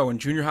watched show in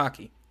junior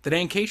hockey, The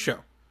Dan K Show,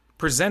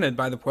 presented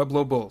by the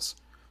Pueblo Bulls.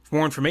 For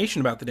more information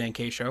about The Dan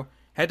K Show,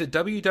 head to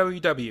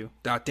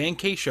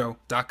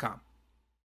www.dankshow.com.